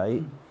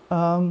 88,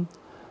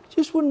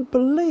 just wouldn't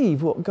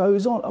believe what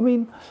goes on. I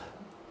mean,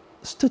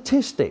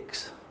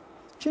 statistics.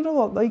 Do you know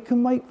what? They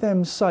can make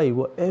them say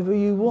whatever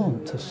you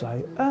want to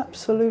say.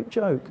 Absolute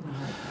joke.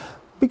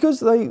 Because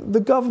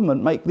the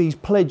government make these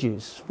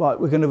pledges, right,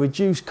 we're going to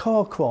reduce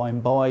car crime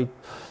by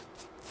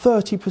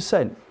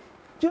 30%.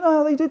 Do you know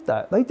how they did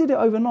that? They did it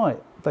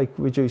overnight. They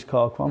reduced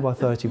car crime by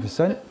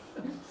 30%.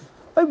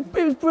 It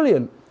was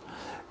brilliant.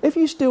 If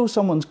you steal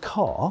someone's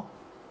car,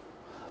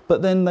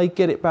 but then they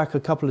get it back a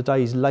couple of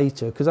days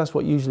later, because that's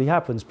what usually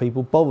happens,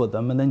 people borrow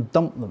them and then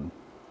dump them.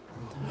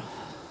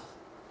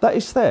 That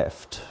is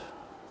theft.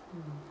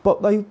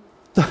 But they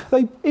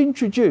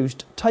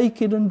introduced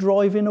taking and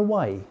driving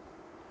away.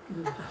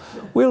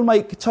 We'll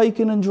make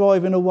taking and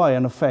driving away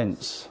an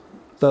offence.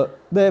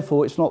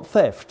 Therefore, it's not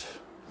theft.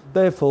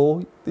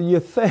 Therefore, your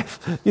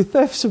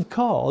thefts of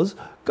cars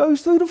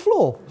goes through the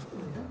floor.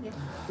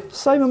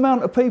 Same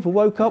amount of people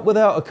woke up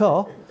without a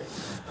car,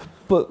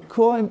 but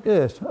crime,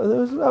 yes, that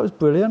was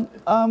brilliant.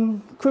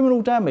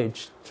 Criminal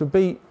damage to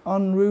beat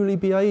unruly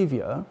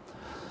behaviour.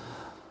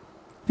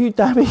 If you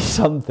damage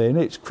something,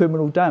 it's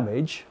criminal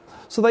damage.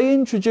 So they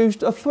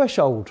introduced a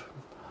threshold.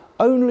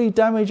 Only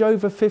damage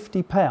over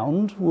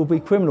 £50 will be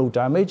criminal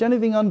damage.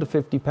 Anything under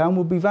 £50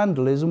 will be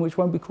vandalism, which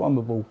won't be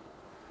crimeable.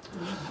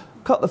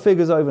 Cut the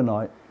figures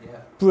overnight.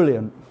 Yeah.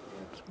 Brilliant.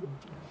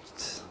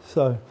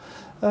 So,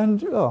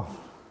 and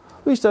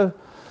we used to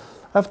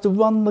have to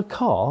run the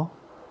car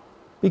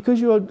because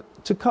you had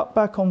to cut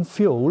back on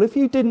fuel. If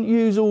you didn't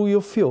use all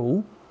your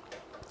fuel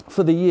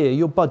for the year,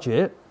 your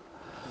budget.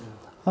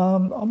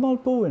 I'm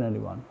not boring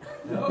anyone.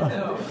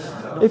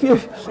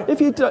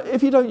 If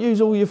you don't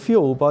use all your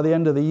fuel by the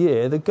end of the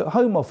year, the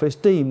Home Office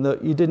deem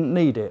that you didn't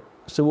need it,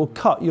 so we'll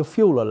cut your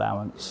fuel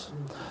allowance.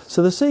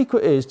 So the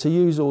secret is to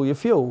use all your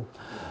fuel.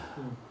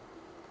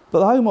 But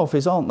the Home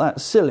Office aren't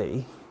that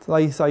silly.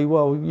 They say,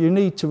 well, you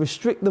need to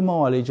restrict the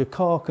mileage a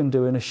car can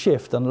do in a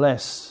shift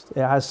unless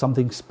it has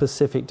something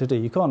specific to do.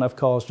 You can't have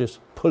cars just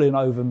pulling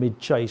over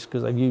mid-chase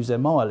because they've used their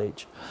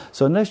mileage.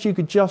 So unless you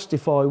could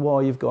justify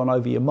why you've gone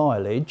over your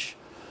mileage,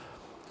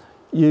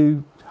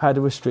 you had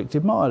a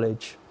restricted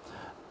mileage.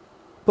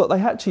 But they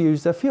had to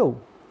use their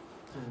fuel.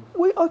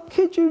 I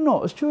kid you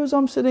not, as true as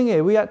I'm sitting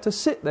here, we had to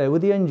sit there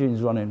with the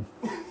engines running.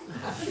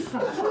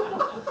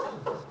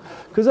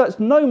 Because that's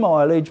no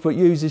mileage but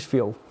uses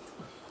fuel.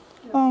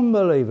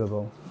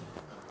 Unbelievable.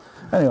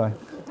 Anyway,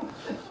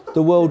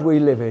 the world we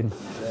live in.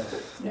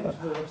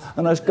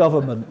 And that's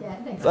government.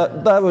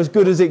 That was as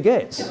good as it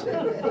gets.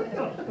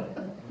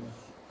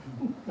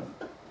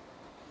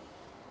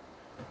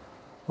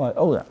 Right,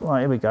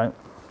 here we go.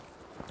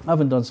 I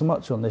haven't done so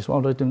much on this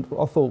one.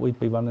 I thought we'd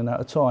be running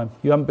out of time.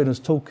 You haven't been as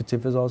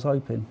talkative as I was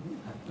hoping.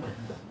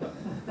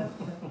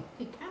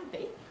 You can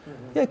be.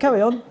 Yeah,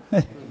 carry on.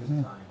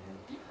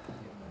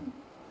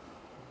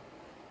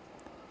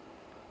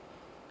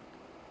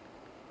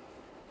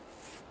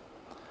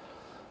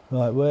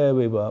 Right, where are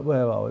we?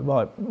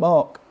 Right,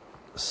 Mark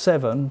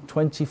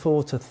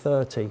 7:24 to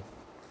 30,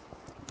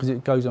 because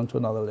it goes on to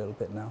another little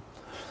bit now.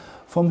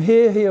 From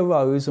here he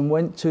arose and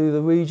went to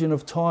the region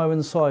of Tyre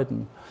and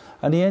Sidon,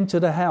 and he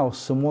entered a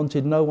house and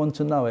wanted no one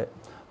to know it,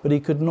 but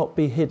he could not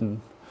be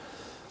hidden.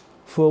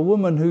 For a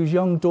woman whose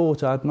young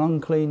daughter had an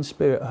unclean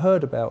spirit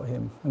heard about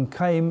him and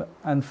came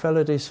and fell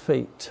at his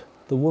feet.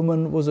 The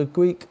woman was a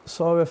Greek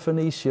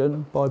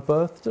Syrophoenician by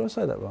birth. Did I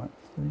say that right?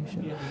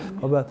 Yeah.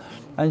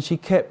 And she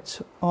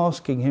kept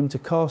asking him to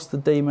cast the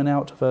demon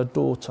out of her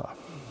daughter.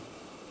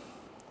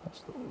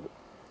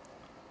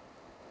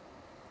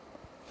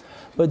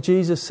 But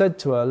Jesus said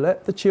to her,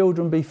 "Let the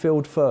children be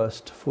filled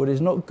first, for it is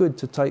not good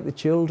to take the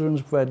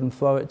children's bread and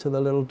throw it to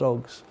the little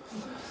dogs."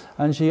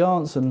 And she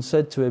answered and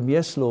said to him,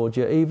 "Yes, Lord,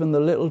 yet even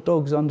the little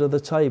dogs under the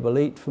table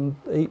eat from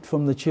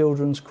the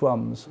children's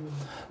crumbs."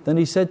 Then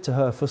he said to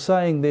her, "For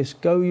saying this,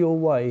 go your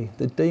way,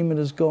 the demon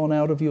has gone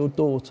out of your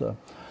daughter."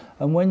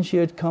 And when she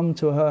had come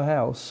to her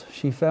house,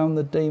 she found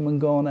the demon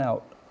gone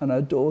out and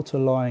her daughter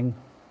lying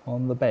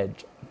on the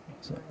bed.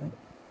 So,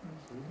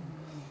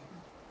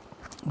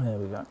 there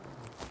we go.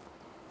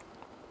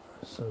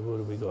 So what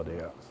have we got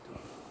here?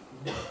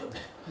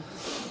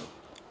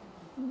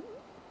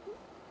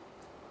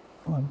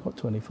 Oh, I've got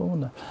 24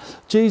 now.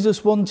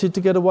 Jesus wanted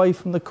to get away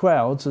from the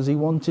crowds as he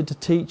wanted to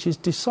teach his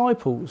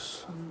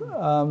disciples.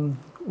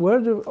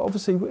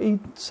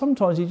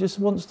 Sometimes he just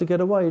wants to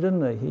get away,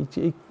 doesn't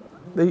he?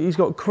 He's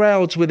got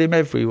crowds with him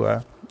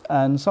everywhere,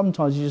 and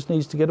sometimes he just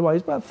needs to get away.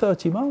 He's about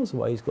 30 miles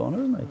away he's gone,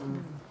 isn't he?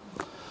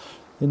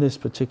 In this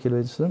particular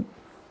incident.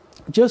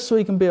 Just so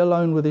he can be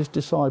alone with his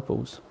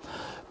disciples.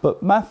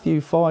 But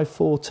Matthew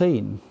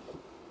 5:14,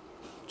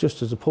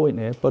 just as a point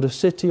here, but a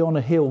city on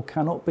a hill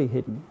cannot be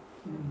hidden.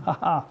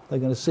 They're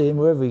going to see him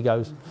wherever he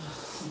goes.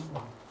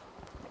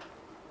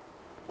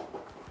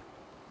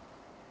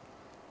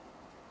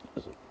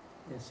 Yeah,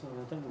 sorry,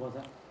 I don't know why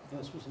that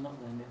verse wasn't up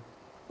there now.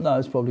 No,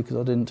 it's probably because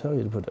I didn't tell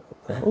you to put it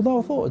up there. Although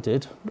I thought I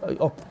did.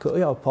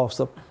 I'll pass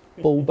the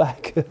ball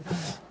back.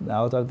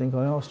 No, I don't think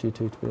I asked you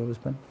to be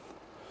honest, Ben.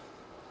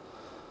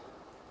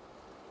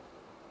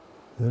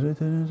 Why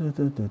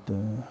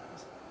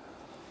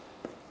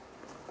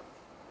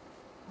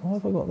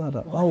have I got that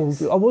up? Oh,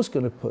 I was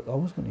going to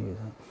use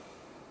that.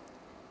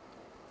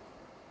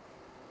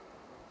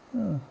 Oh, I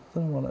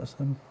don't know why that's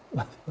them.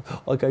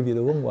 I gave you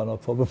the wrong one, I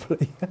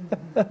probably.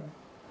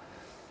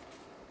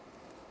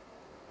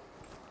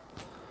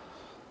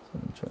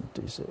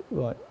 26.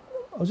 Right.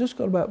 I've just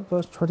got about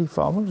verse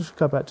 25. I'm going to just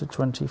go back to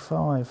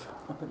 25.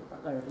 I'll put it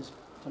back there, it is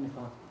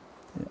 25.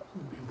 Yeah.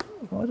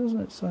 Why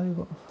doesn't it say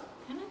what?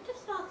 Can I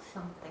just ask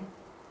something?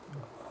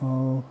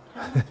 Oh.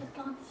 Can I just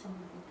ask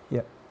something?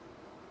 Yeah.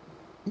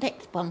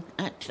 Next one,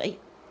 actually.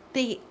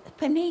 The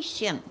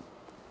Phoenician,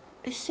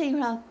 the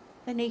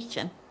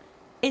Syro-Phoenician,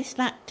 is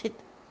that...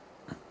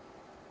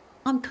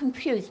 I'm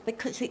confused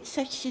because it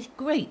says she's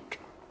Greek.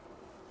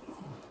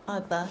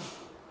 Over...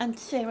 and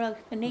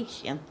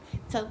Syro-Phoenician.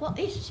 So what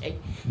is she?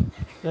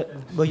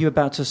 Were you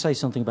about to say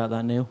something about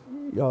that, Neil?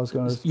 Yeah, I was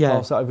going to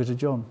pass that over to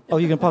John. Oh,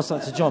 you're going to pass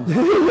that to John?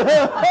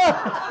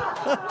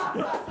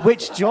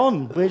 Which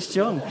John? Which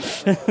John?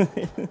 I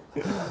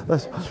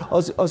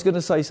was going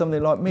to say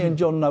something like, me and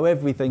John know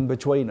everything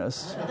between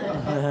us.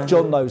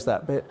 John knows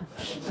that bit.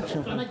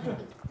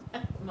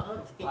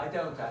 I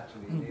don't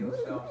actually, Neil,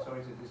 so I'm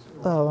sorry to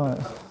disappoint. Oh,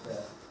 right.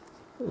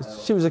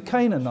 She was a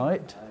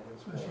Canaanite.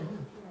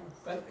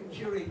 But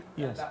surely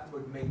that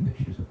would mean that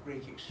she was of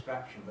Greek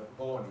extraction but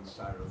born in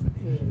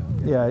Syro-Phoenicia.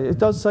 Yeah, it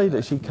does say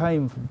that she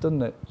came from,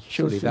 doesn't it?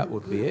 Surely that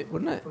would be it,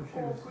 wouldn't it?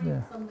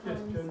 Yeah.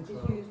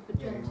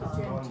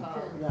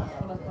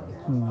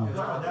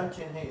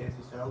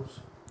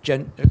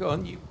 Go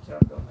on, you.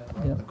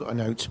 I've got a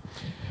note.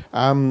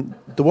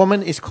 The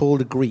woman is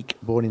called a Greek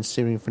born in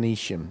Syrian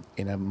Phoenician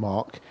in a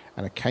Mark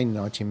and a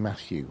Canaanite in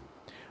Matthew.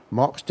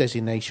 Mark's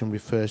designation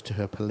refers to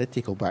her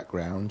political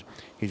background.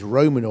 His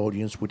Roman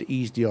audience would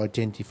easily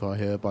identify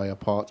her by a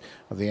part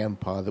of the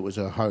empire that was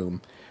her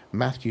home.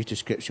 Matthew's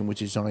description was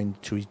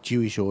designed to his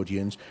Jewish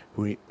audience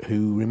who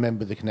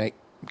remember the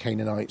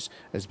Canaanites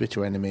as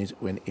bitter enemies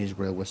when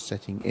Israel was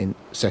settling in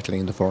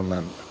the foreign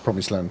land,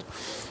 promised land.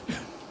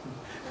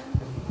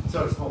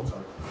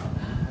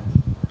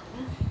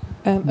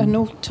 An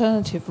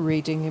alternative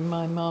reading in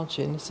my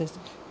margin says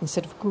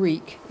instead of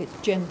Greek, it's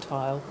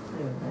Gentile,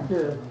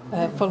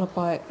 followed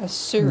by a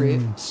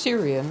Syrian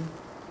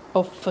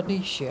of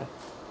Phoenicia.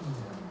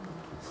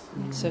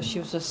 So she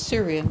was a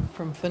Syrian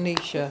from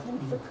Phoenicia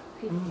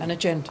and a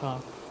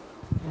Gentile.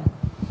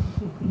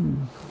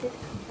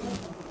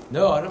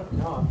 No, I don't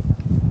know.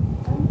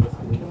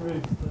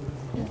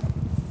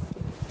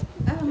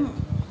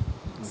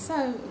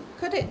 So,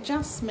 could it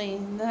just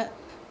mean that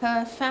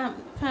her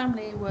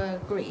family were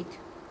Greek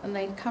and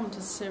they'd come to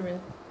Syrian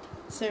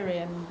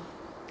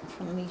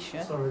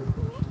Phoenicia? Sorry.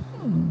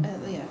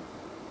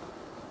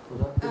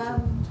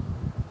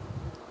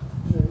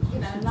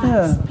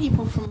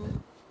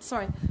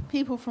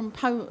 People from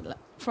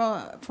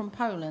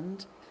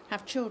Poland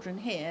have children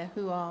here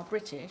who are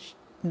British,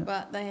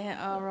 but they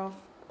are of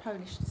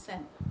Polish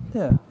descent.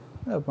 Yeah,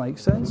 that would make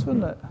sense,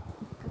 wouldn't it?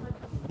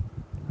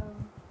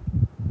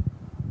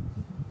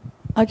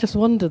 I just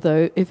wonder,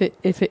 though, if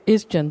it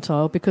is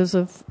Gentile, because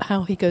of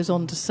how he goes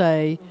on to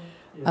say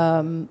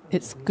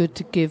it's good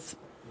to give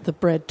the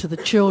bread to the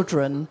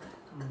children,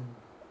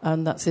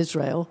 and that's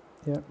Israel.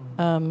 Yeah.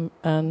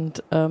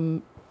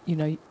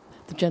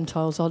 The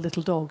Gentiles are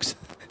little dogs.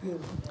 I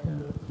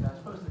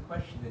suppose the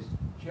question is,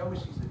 she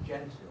obviously is a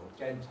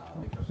Gentile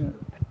because of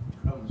the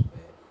crumbs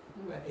bit,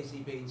 but is he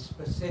being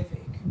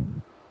specific?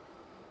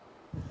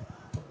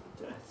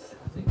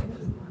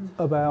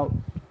 About...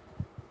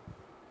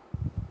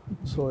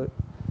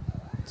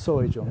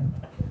 Sorry, John.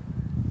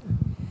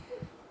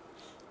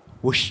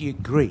 Was she a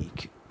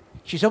Greek?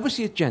 She's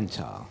obviously a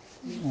Gentile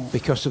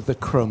because of the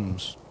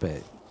crumbs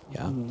bit,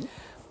 yeah?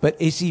 But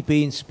is he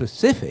being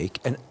specific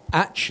and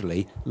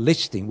actually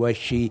listing where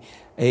she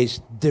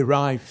is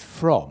derived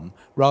from,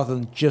 rather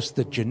than just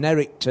the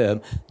generic term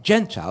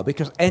Gentile?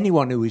 Because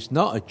anyone who is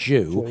not a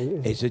Jew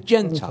is a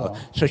Gentile.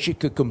 So she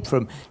could come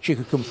from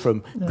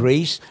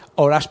Greece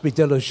or Aspie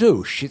de la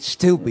Zouche. She'd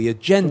still be a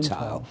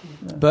Gentile.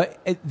 Yeah.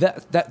 But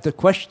that the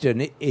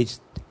question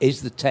is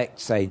the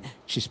text saying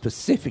she's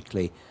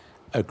specifically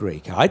a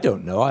Greek? I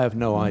don't know. I have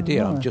no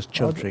idea. I'm just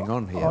chuntering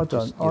on here. I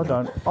don't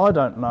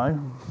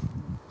know.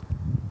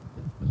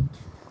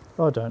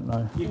 I don't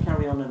know. You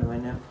carry on anyway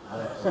now.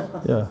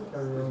 Yeah.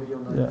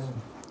 Yeah.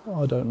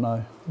 I don't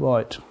know.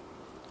 Right.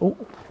 Oh.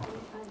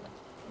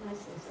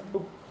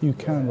 You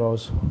can,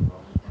 Ros.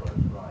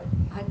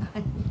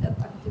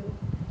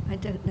 I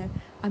don't know.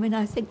 I mean,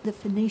 I think the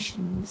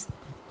Phoenicians,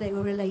 they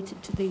were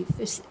related to the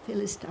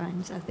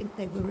Philistines. I think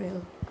they were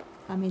real.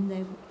 I mean,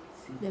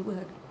 they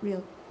were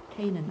real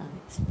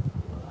Canaanites.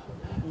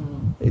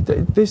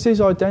 This is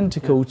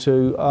identical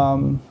to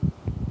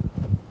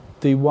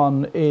the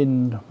one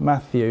in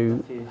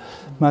Matthew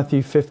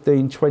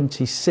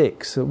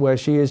 15:26, where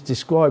she is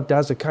described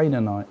as a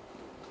Canaanite.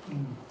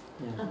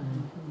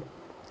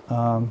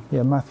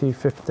 Matthew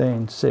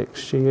 15:6.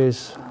 She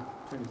is.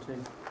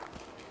 22.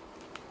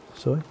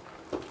 Sorry.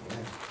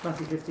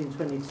 Matthew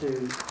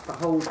 15:22.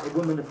 Behold, a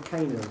woman of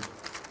Canaan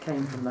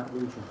came from that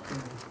region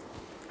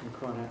and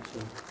cried out to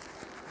her.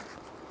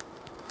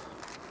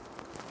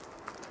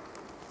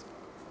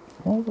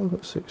 Why have I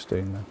got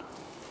 16 then?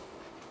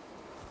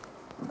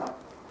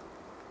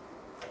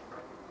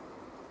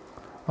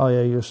 Oh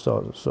yeah, you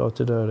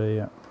started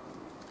earlier,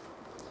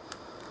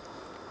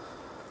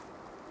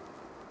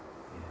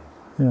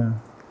 yeah.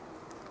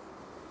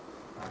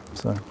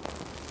 So,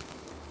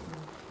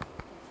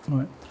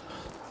 right.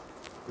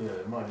 Yeah,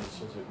 mine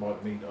says it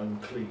might mean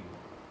unclean,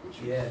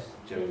 which is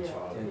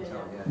Gentile.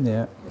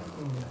 Yeah.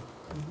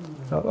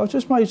 I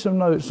just made some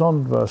notes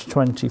on verse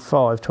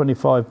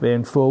 25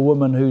 being, for a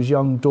woman whose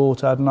young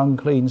daughter had an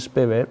unclean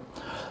spirit,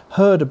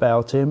 heard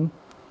about him,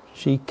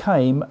 she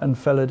came and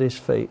fell at his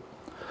feet.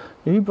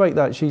 If you break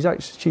that,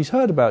 she's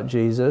heard about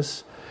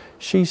Jesus,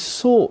 she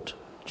sought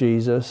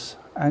Jesus,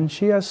 and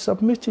she has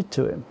submitted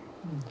to him.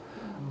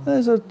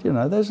 There's a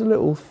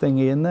little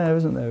thingy in there,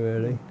 isn't there,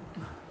 really?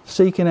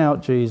 Seeking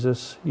out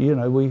Jesus,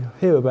 we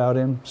hear about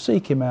him,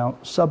 seek him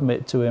out,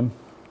 submit to him.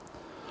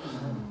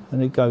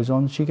 And it goes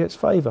on, she gets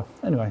favour.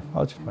 Anyway,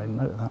 I just made a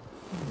note of that.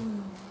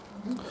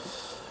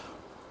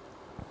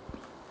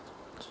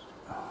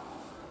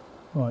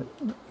 Right.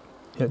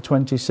 At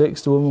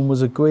 26, the woman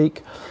was a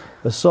Greek,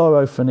 a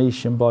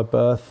Syro-Phoenician by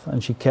birth,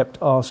 and she kept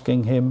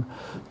asking him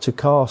to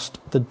cast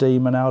the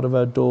demon out of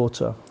her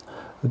daughter.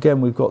 Again,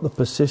 we've got the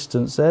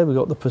persistence there. We've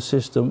got the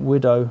persistent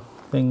widow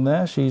thing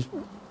there. She's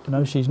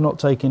not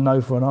taking no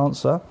for an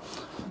answer.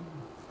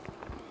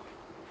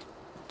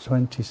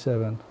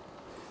 27.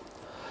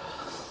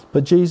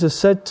 But Jesus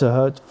said to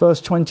her,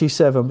 verse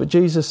 27, but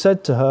Jesus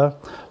said to her,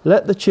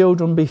 let the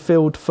children be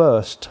filled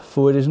first,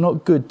 for it is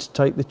not good to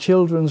take the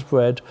children's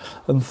bread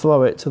and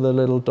throw it to the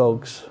little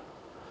dogs.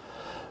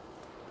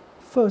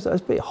 First,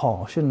 that's a bit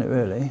harsh, isn't it,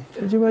 really?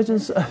 Could you imagine?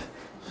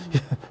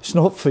 It's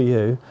not for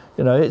you.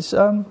 It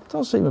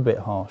does seem a bit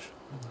harsh.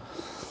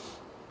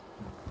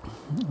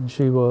 And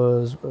she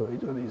was...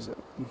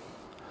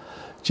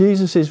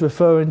 Jesus is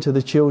referring to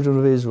the children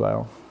of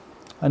Israel.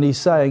 And he's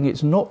saying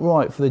it's not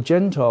right for the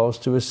Gentiles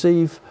to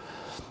receive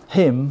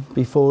him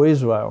before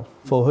Israel,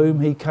 for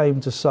whom he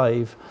came to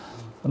save.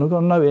 And I've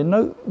got to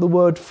note the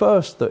word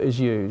first that is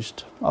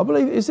used. I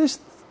believe, is this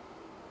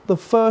the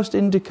first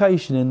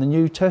indication in the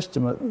New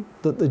Testament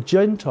that the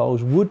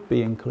Gentiles would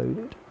be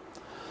included?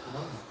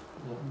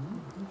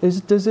 Is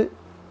this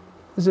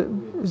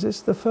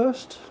the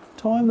first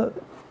time that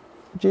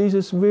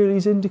Jesus really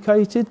has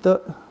indicated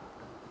that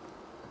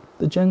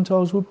the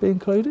Gentiles would be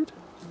included?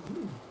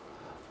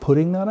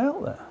 Putting that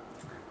out there.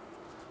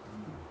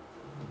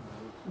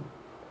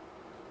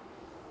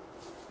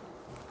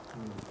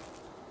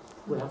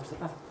 We'll have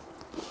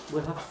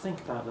to think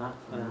about that.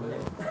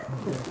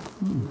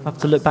 Have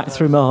to look back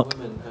through Mark.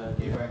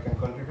 If I can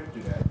contribute to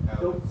that,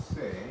 I would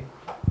say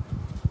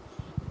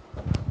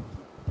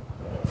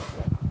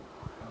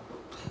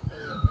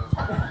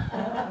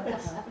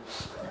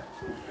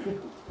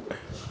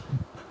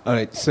all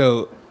right,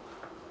 so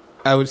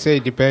I would say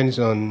it depends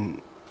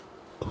on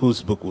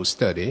whose book we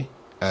study.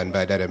 And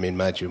by that I mean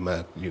Matthew,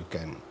 Mark, Luke,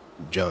 and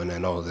John,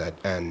 and all that,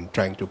 and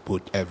trying to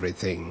put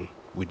everything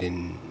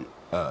within,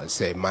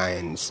 say,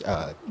 mind's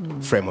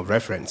frame of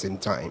reference in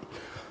time.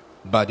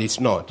 But it's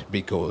not,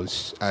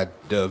 because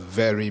at the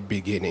very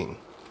beginning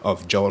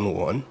of John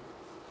 1,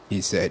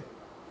 he said,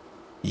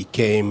 he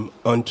came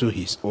unto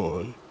his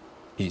own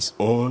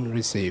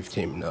received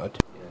him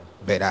not.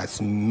 But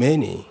as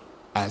many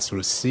as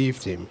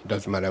received him,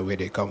 doesn't matter where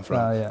they come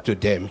from, to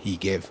them he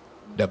gave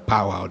the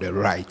power or the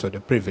right or the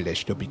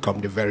privilege to become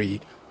the very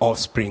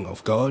offspring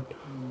of God,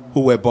 who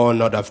were born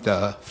not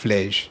after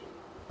flesh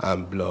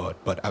and blood,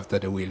 but after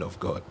the will of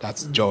God.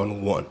 That's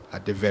John 1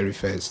 at the very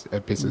first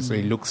episode. So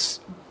it looks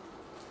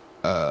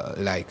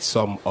like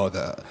some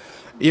other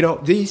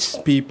these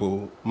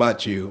people,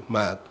 Matthew,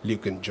 Mark,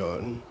 Luke, and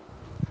John,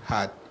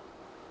 had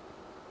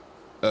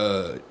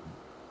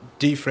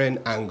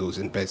different angles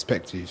and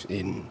perspectives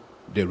in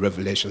the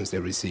revelations they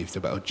received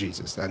about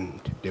Jesus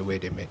and the way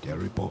they made their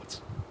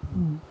reports.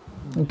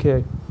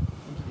 Okay.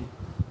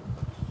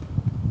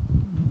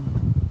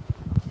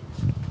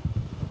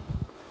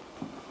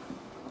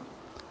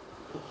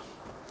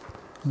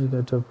 We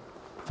go to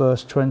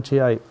verse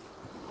 28.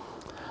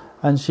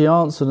 And she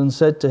answered and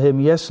said to him,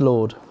 Yes,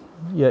 Lord.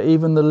 Yet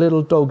even the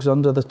little dogs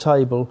under the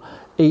table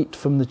eat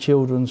from the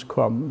children's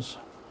crumbs.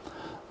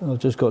 I've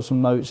just got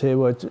some notes here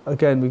where,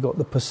 again, we've got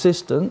the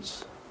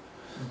persistence,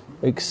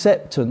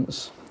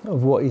 acceptance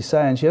of what he's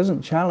saying. She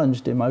hasn't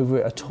challenged him over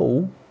it at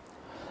all.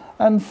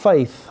 And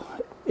faith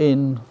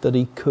in that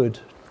he could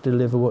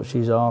deliver what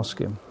she's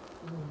asking.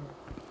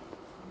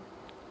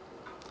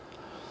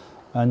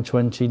 And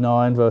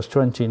verse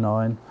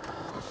 29.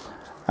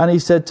 And he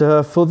said to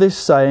her, For this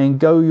saying,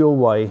 go your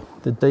way,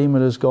 the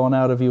demon has gone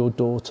out of your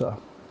daughter,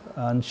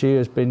 and she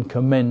has been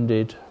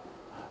commended,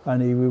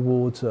 and he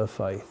rewards her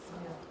faith.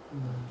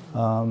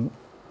 And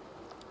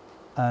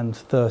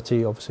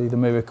 30, obviously, the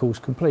miracle's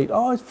complete.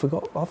 Oh, I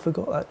forgot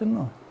that, didn't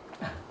I?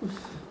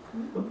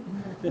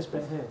 This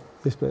bit here.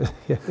 This bit,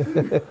 yeah.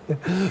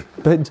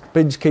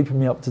 Ben's keeping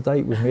me up to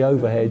date with my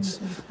overheads.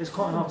 It's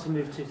quite hard to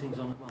move two things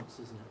on at once,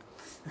 isn't it?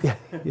 Yeah.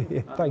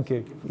 Thank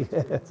you.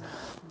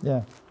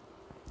 Yeah.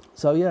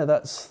 So yeah,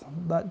 that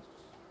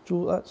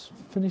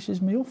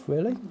finishes me off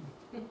really.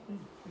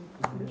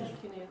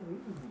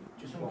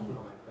 Just one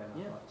comment, Ben,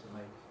 I'd like to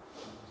make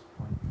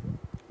on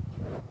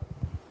this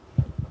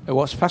point.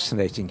 What's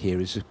fascinating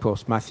here is, of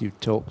course, Matthew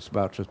talks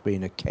about us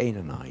being a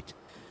Canaanite,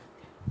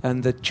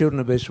 and the children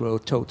of Israel were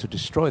told to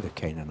destroy the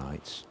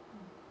Canaanites.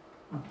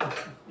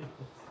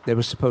 They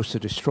were supposed to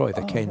destroy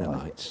the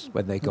Canaanites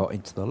when they got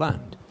into the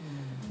land.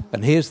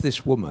 And here's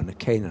this woman, a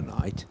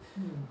Canaanite,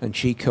 and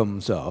she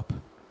comes up,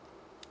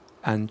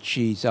 and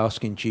she's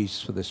asking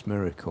Jesus for this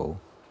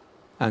miracle,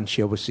 and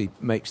she obviously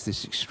makes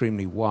this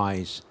extremely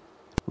wise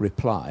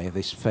reply,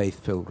 this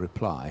faith-filled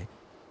reply,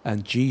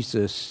 and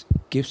Jesus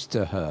gives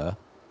to her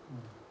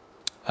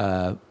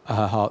her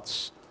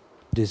heart's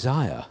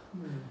desire.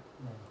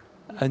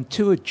 And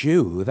to a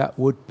Jew, that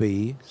would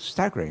be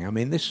staggering. I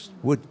mean, this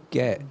would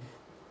get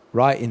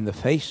right in the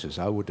faces,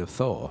 I would have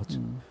thought,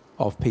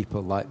 of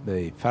people like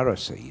the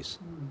Pharisees.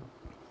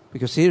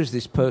 Because here's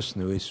this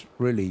person who is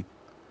really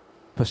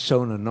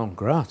persona non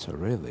grata,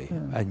 really. Yeah.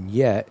 And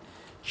yet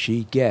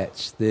she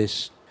gets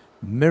this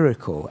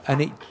miracle.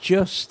 And it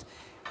just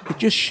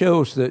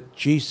shows that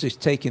Jesus is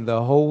taking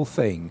the whole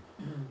thing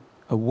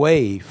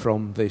away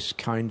from this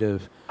kind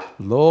of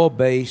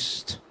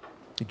law-based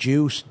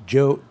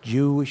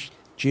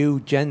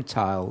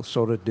Jew-Gentile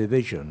sort of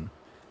division,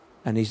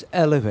 and he's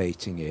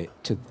elevating it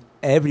to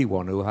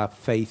everyone who will have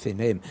faith in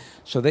him.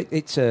 So that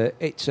it's a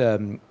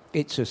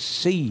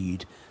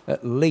seed,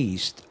 at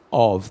least,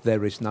 of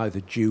there is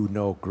neither Jew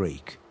nor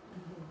Greek,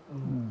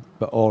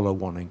 but all are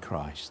one in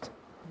Christ.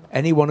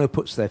 Anyone who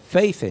puts their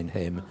faith in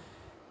him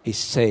is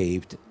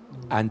saved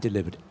and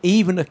delivered.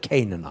 Even a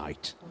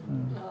Canaanite.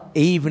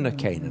 Even a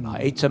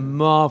Canaanite. It's a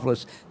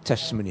marvellous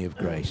testimony of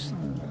grace.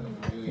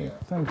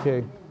 Thank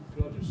you.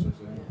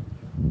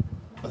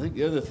 I think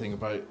the other thing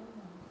about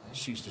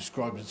she's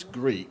described as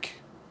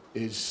Greek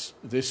is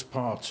this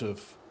part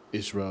of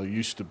Israel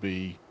used to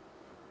be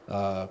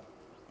the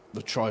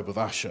tribe of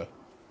Asher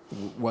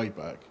way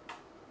back,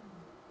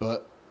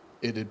 but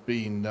it had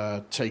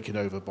been taken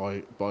over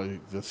by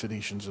the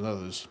Phoenicians and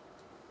others,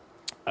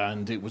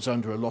 and it was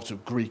under a lot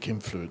of Greek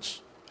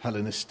influence,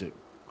 Hellenistic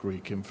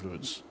Greek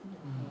influence.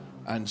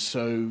 And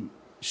so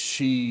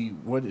she,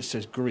 when it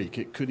says Greek,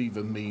 it could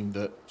even mean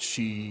that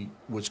she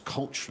was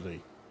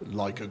culturally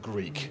like a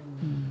Greek,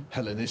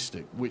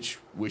 Hellenistic, which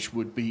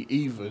would be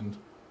even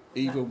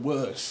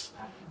worse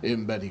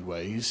in many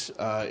ways,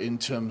 in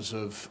terms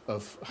of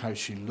how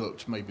she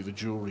looked, maybe the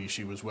jewellery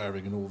she was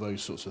wearing and all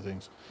those sorts of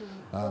things.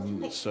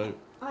 So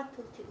I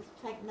thought it was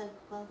taken over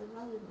by the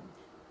Romans.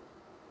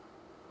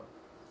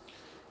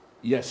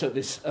 Yes, at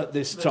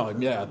this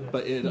time, yeah,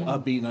 but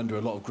I've been under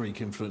a lot of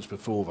Greek influence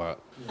before that.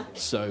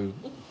 So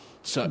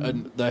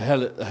and the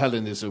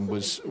Hellenism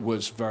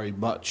was very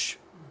much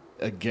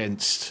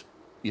against,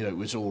 it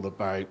was all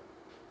about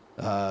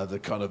the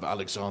kind of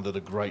Alexander the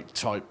Great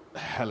type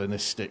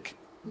Hellenistic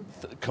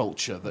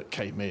culture that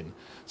came in.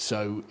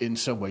 So in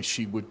some ways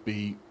she'd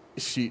be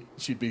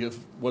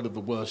one of the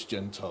worst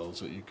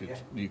Gentiles that you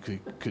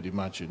could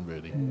imagine,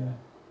 really.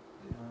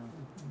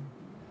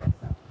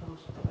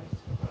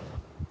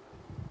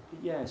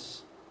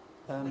 Yes.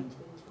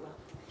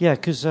 Yeah,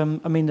 because,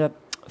 the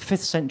 5th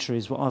century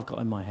is what I've got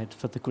in my head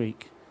for the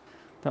Greek.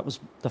 That was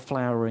the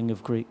flowering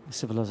of Greek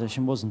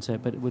civilization, wasn't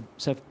it? But it would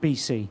say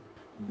BC.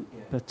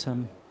 But,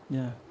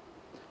 yeah.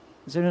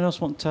 Does anyone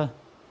else want to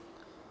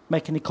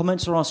make any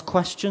comments or ask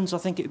questions? I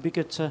think it would be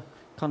good to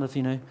kind of,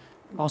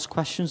 ask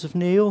questions of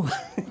Neil.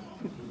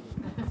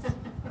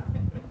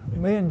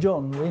 Me and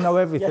John, we know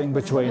everything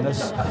between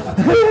us.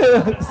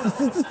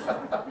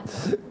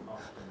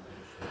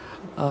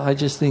 I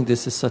just think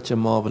this is such a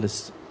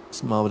marvelous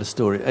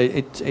story.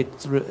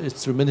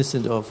 It's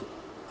reminiscent of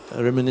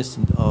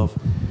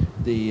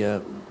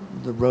the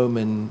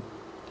Roman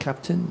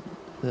captain,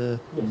 the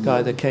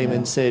guy that came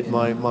and said,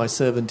 "My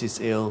servant is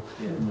ill."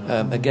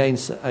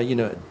 Against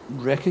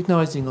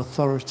recognizing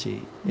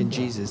authority in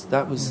Jesus.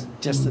 That was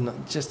just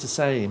the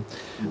same,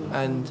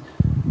 and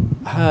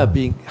her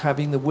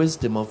having the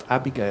wisdom of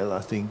Abigail.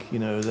 I think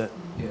that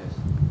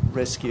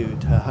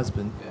rescued her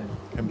husband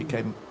and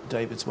became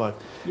David's wife.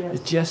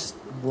 It's just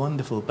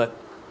wonderful. But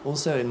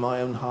also in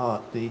my own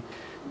heart, the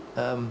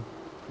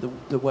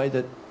way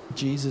that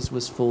Jesus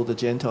was for the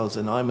Gentiles,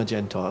 and I'm a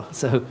Gentile,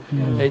 so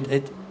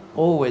it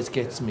always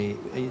gets me.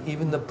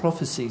 Even the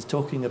prophecies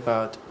talking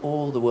about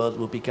all the world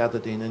will be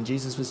gathered in, and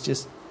Jesus was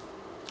just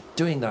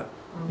doing that.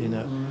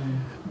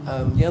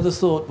 The other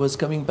thought was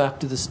coming back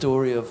to the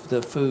story of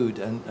the food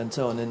and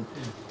so on. And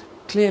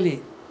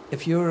clearly,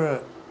 if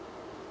you're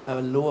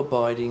a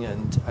law-abiding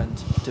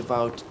and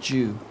devout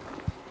Jew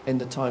in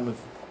the time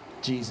of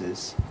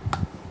Jesus,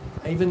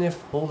 even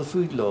if all the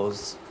food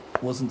laws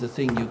wasn't the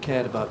thing you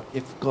cared about,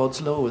 if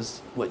God's law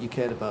was what you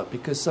cared about,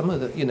 because some of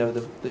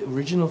the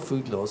original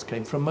food laws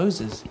came from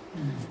Moses.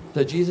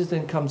 So Jesus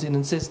then comes in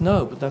and says,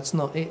 no, but that's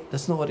not it.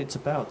 That's not what it's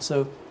about.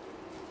 So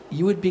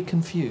you would be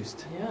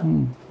confused.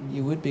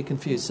 You would be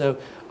confused. So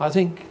I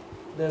think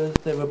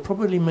there were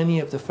probably many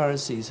of the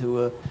Pharisees who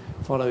were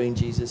following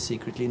Jesus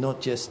secretly, not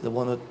just the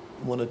one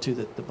or two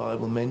that the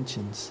Bible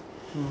mentions.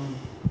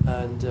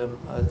 And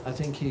I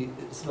think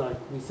it's like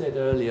we said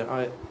earlier,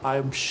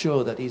 I'm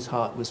sure that his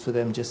heart was for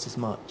them just as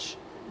much,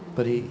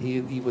 but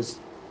he was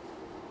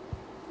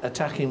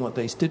attacking what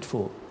they stood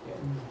for.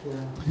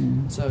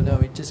 So no,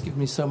 it just gives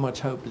me so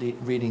much hope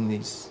reading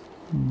this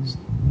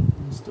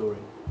story.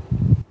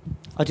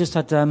 I just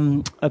had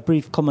a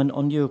brief comment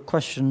on your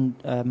question,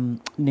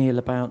 Neil,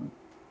 about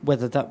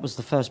whether that was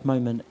the first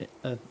moment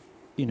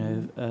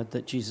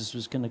that Jesus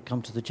was going to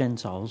come to the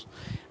Gentiles.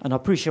 And I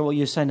appreciate what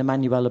you're saying,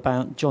 Emmanuel,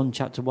 about John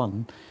chapter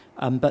 1.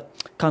 But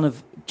kind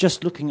of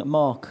just looking at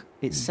Mark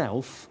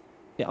itself,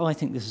 I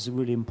think this is a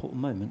really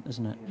important moment,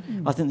 isn't it?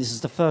 I think this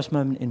is the first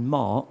moment in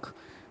Mark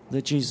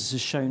that Jesus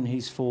has shown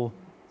he's for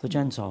the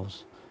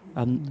Gentiles,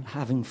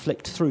 having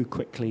flicked through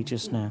quickly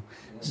just now.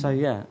 So,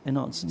 in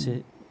answer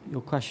to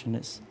your question,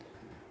 it's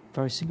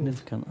very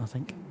significant, I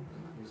think.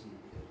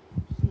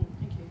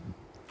 Thank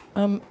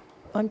you.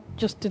 I'm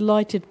just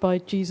delighted by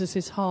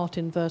Jesus' heart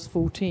in verse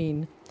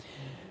 14.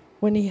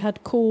 When he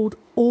had called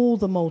all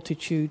the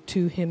multitude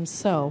to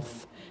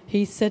himself,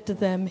 he said to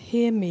them,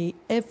 "Hear me,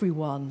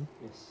 everyone,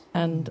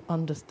 and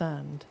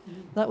understand."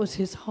 That was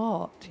his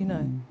heart,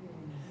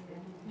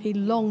 He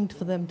longed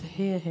for them to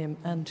hear him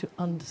and to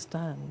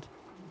understand.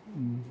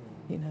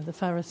 The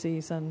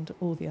Pharisees and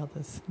all the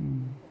others.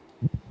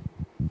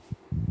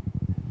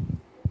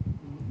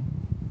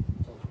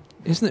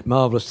 Isn't it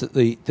marvellous that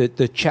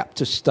the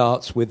chapter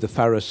starts with the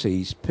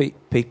Pharisees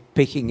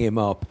picking him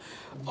up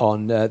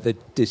on the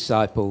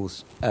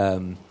disciples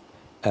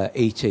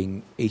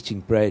eating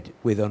bread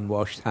with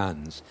unwashed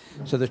hands?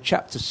 So the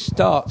chapter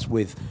starts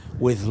with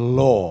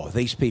law.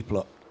 These people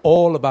are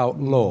all about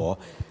law,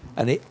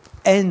 and it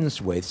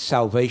ends with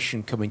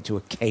salvation coming to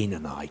a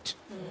Canaanite.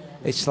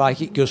 It's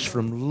like it goes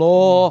from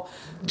law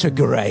to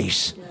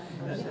grace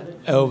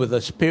over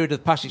the period of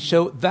the passage.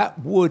 So that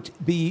would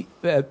be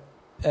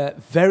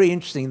very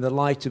interesting in the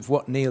light of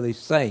what Neil is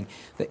saying,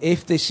 that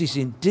if this is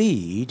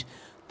indeed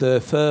the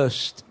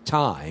first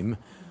time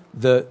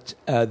that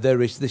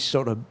there is this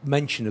sort of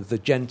mention of the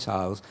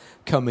Gentiles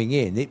coming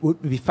in, it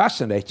would be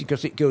fascinating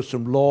because it goes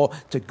from law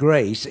to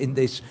grace in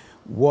this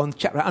one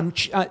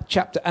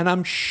chapter. And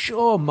I'm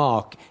sure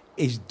Mark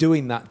is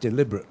doing that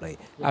deliberately.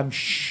 I'm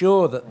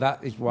sure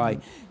that is why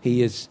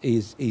he's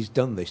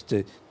done this,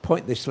 to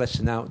point this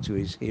lesson out to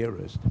his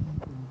hearers.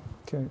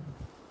 Okay.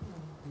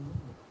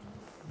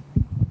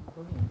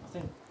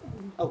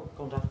 Oh,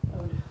 go on, Dad.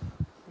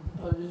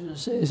 I was going to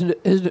say, isn't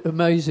it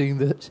amazing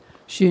that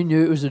she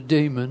knew it was a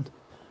demon?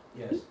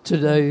 Yes.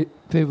 Today,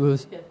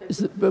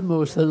 it's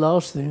almost the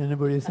last thing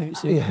anybody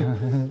thinks.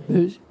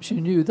 She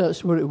knew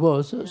that's what it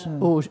was. That's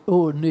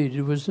all it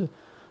needed was the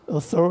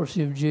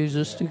authority of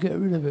Jesus to get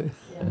rid of it.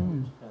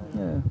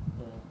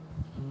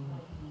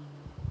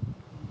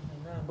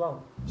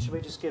 Well, should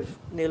we just give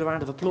Neil a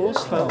round of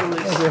applause for all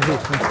this?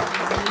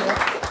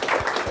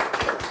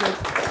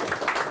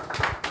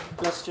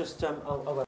 Let's just...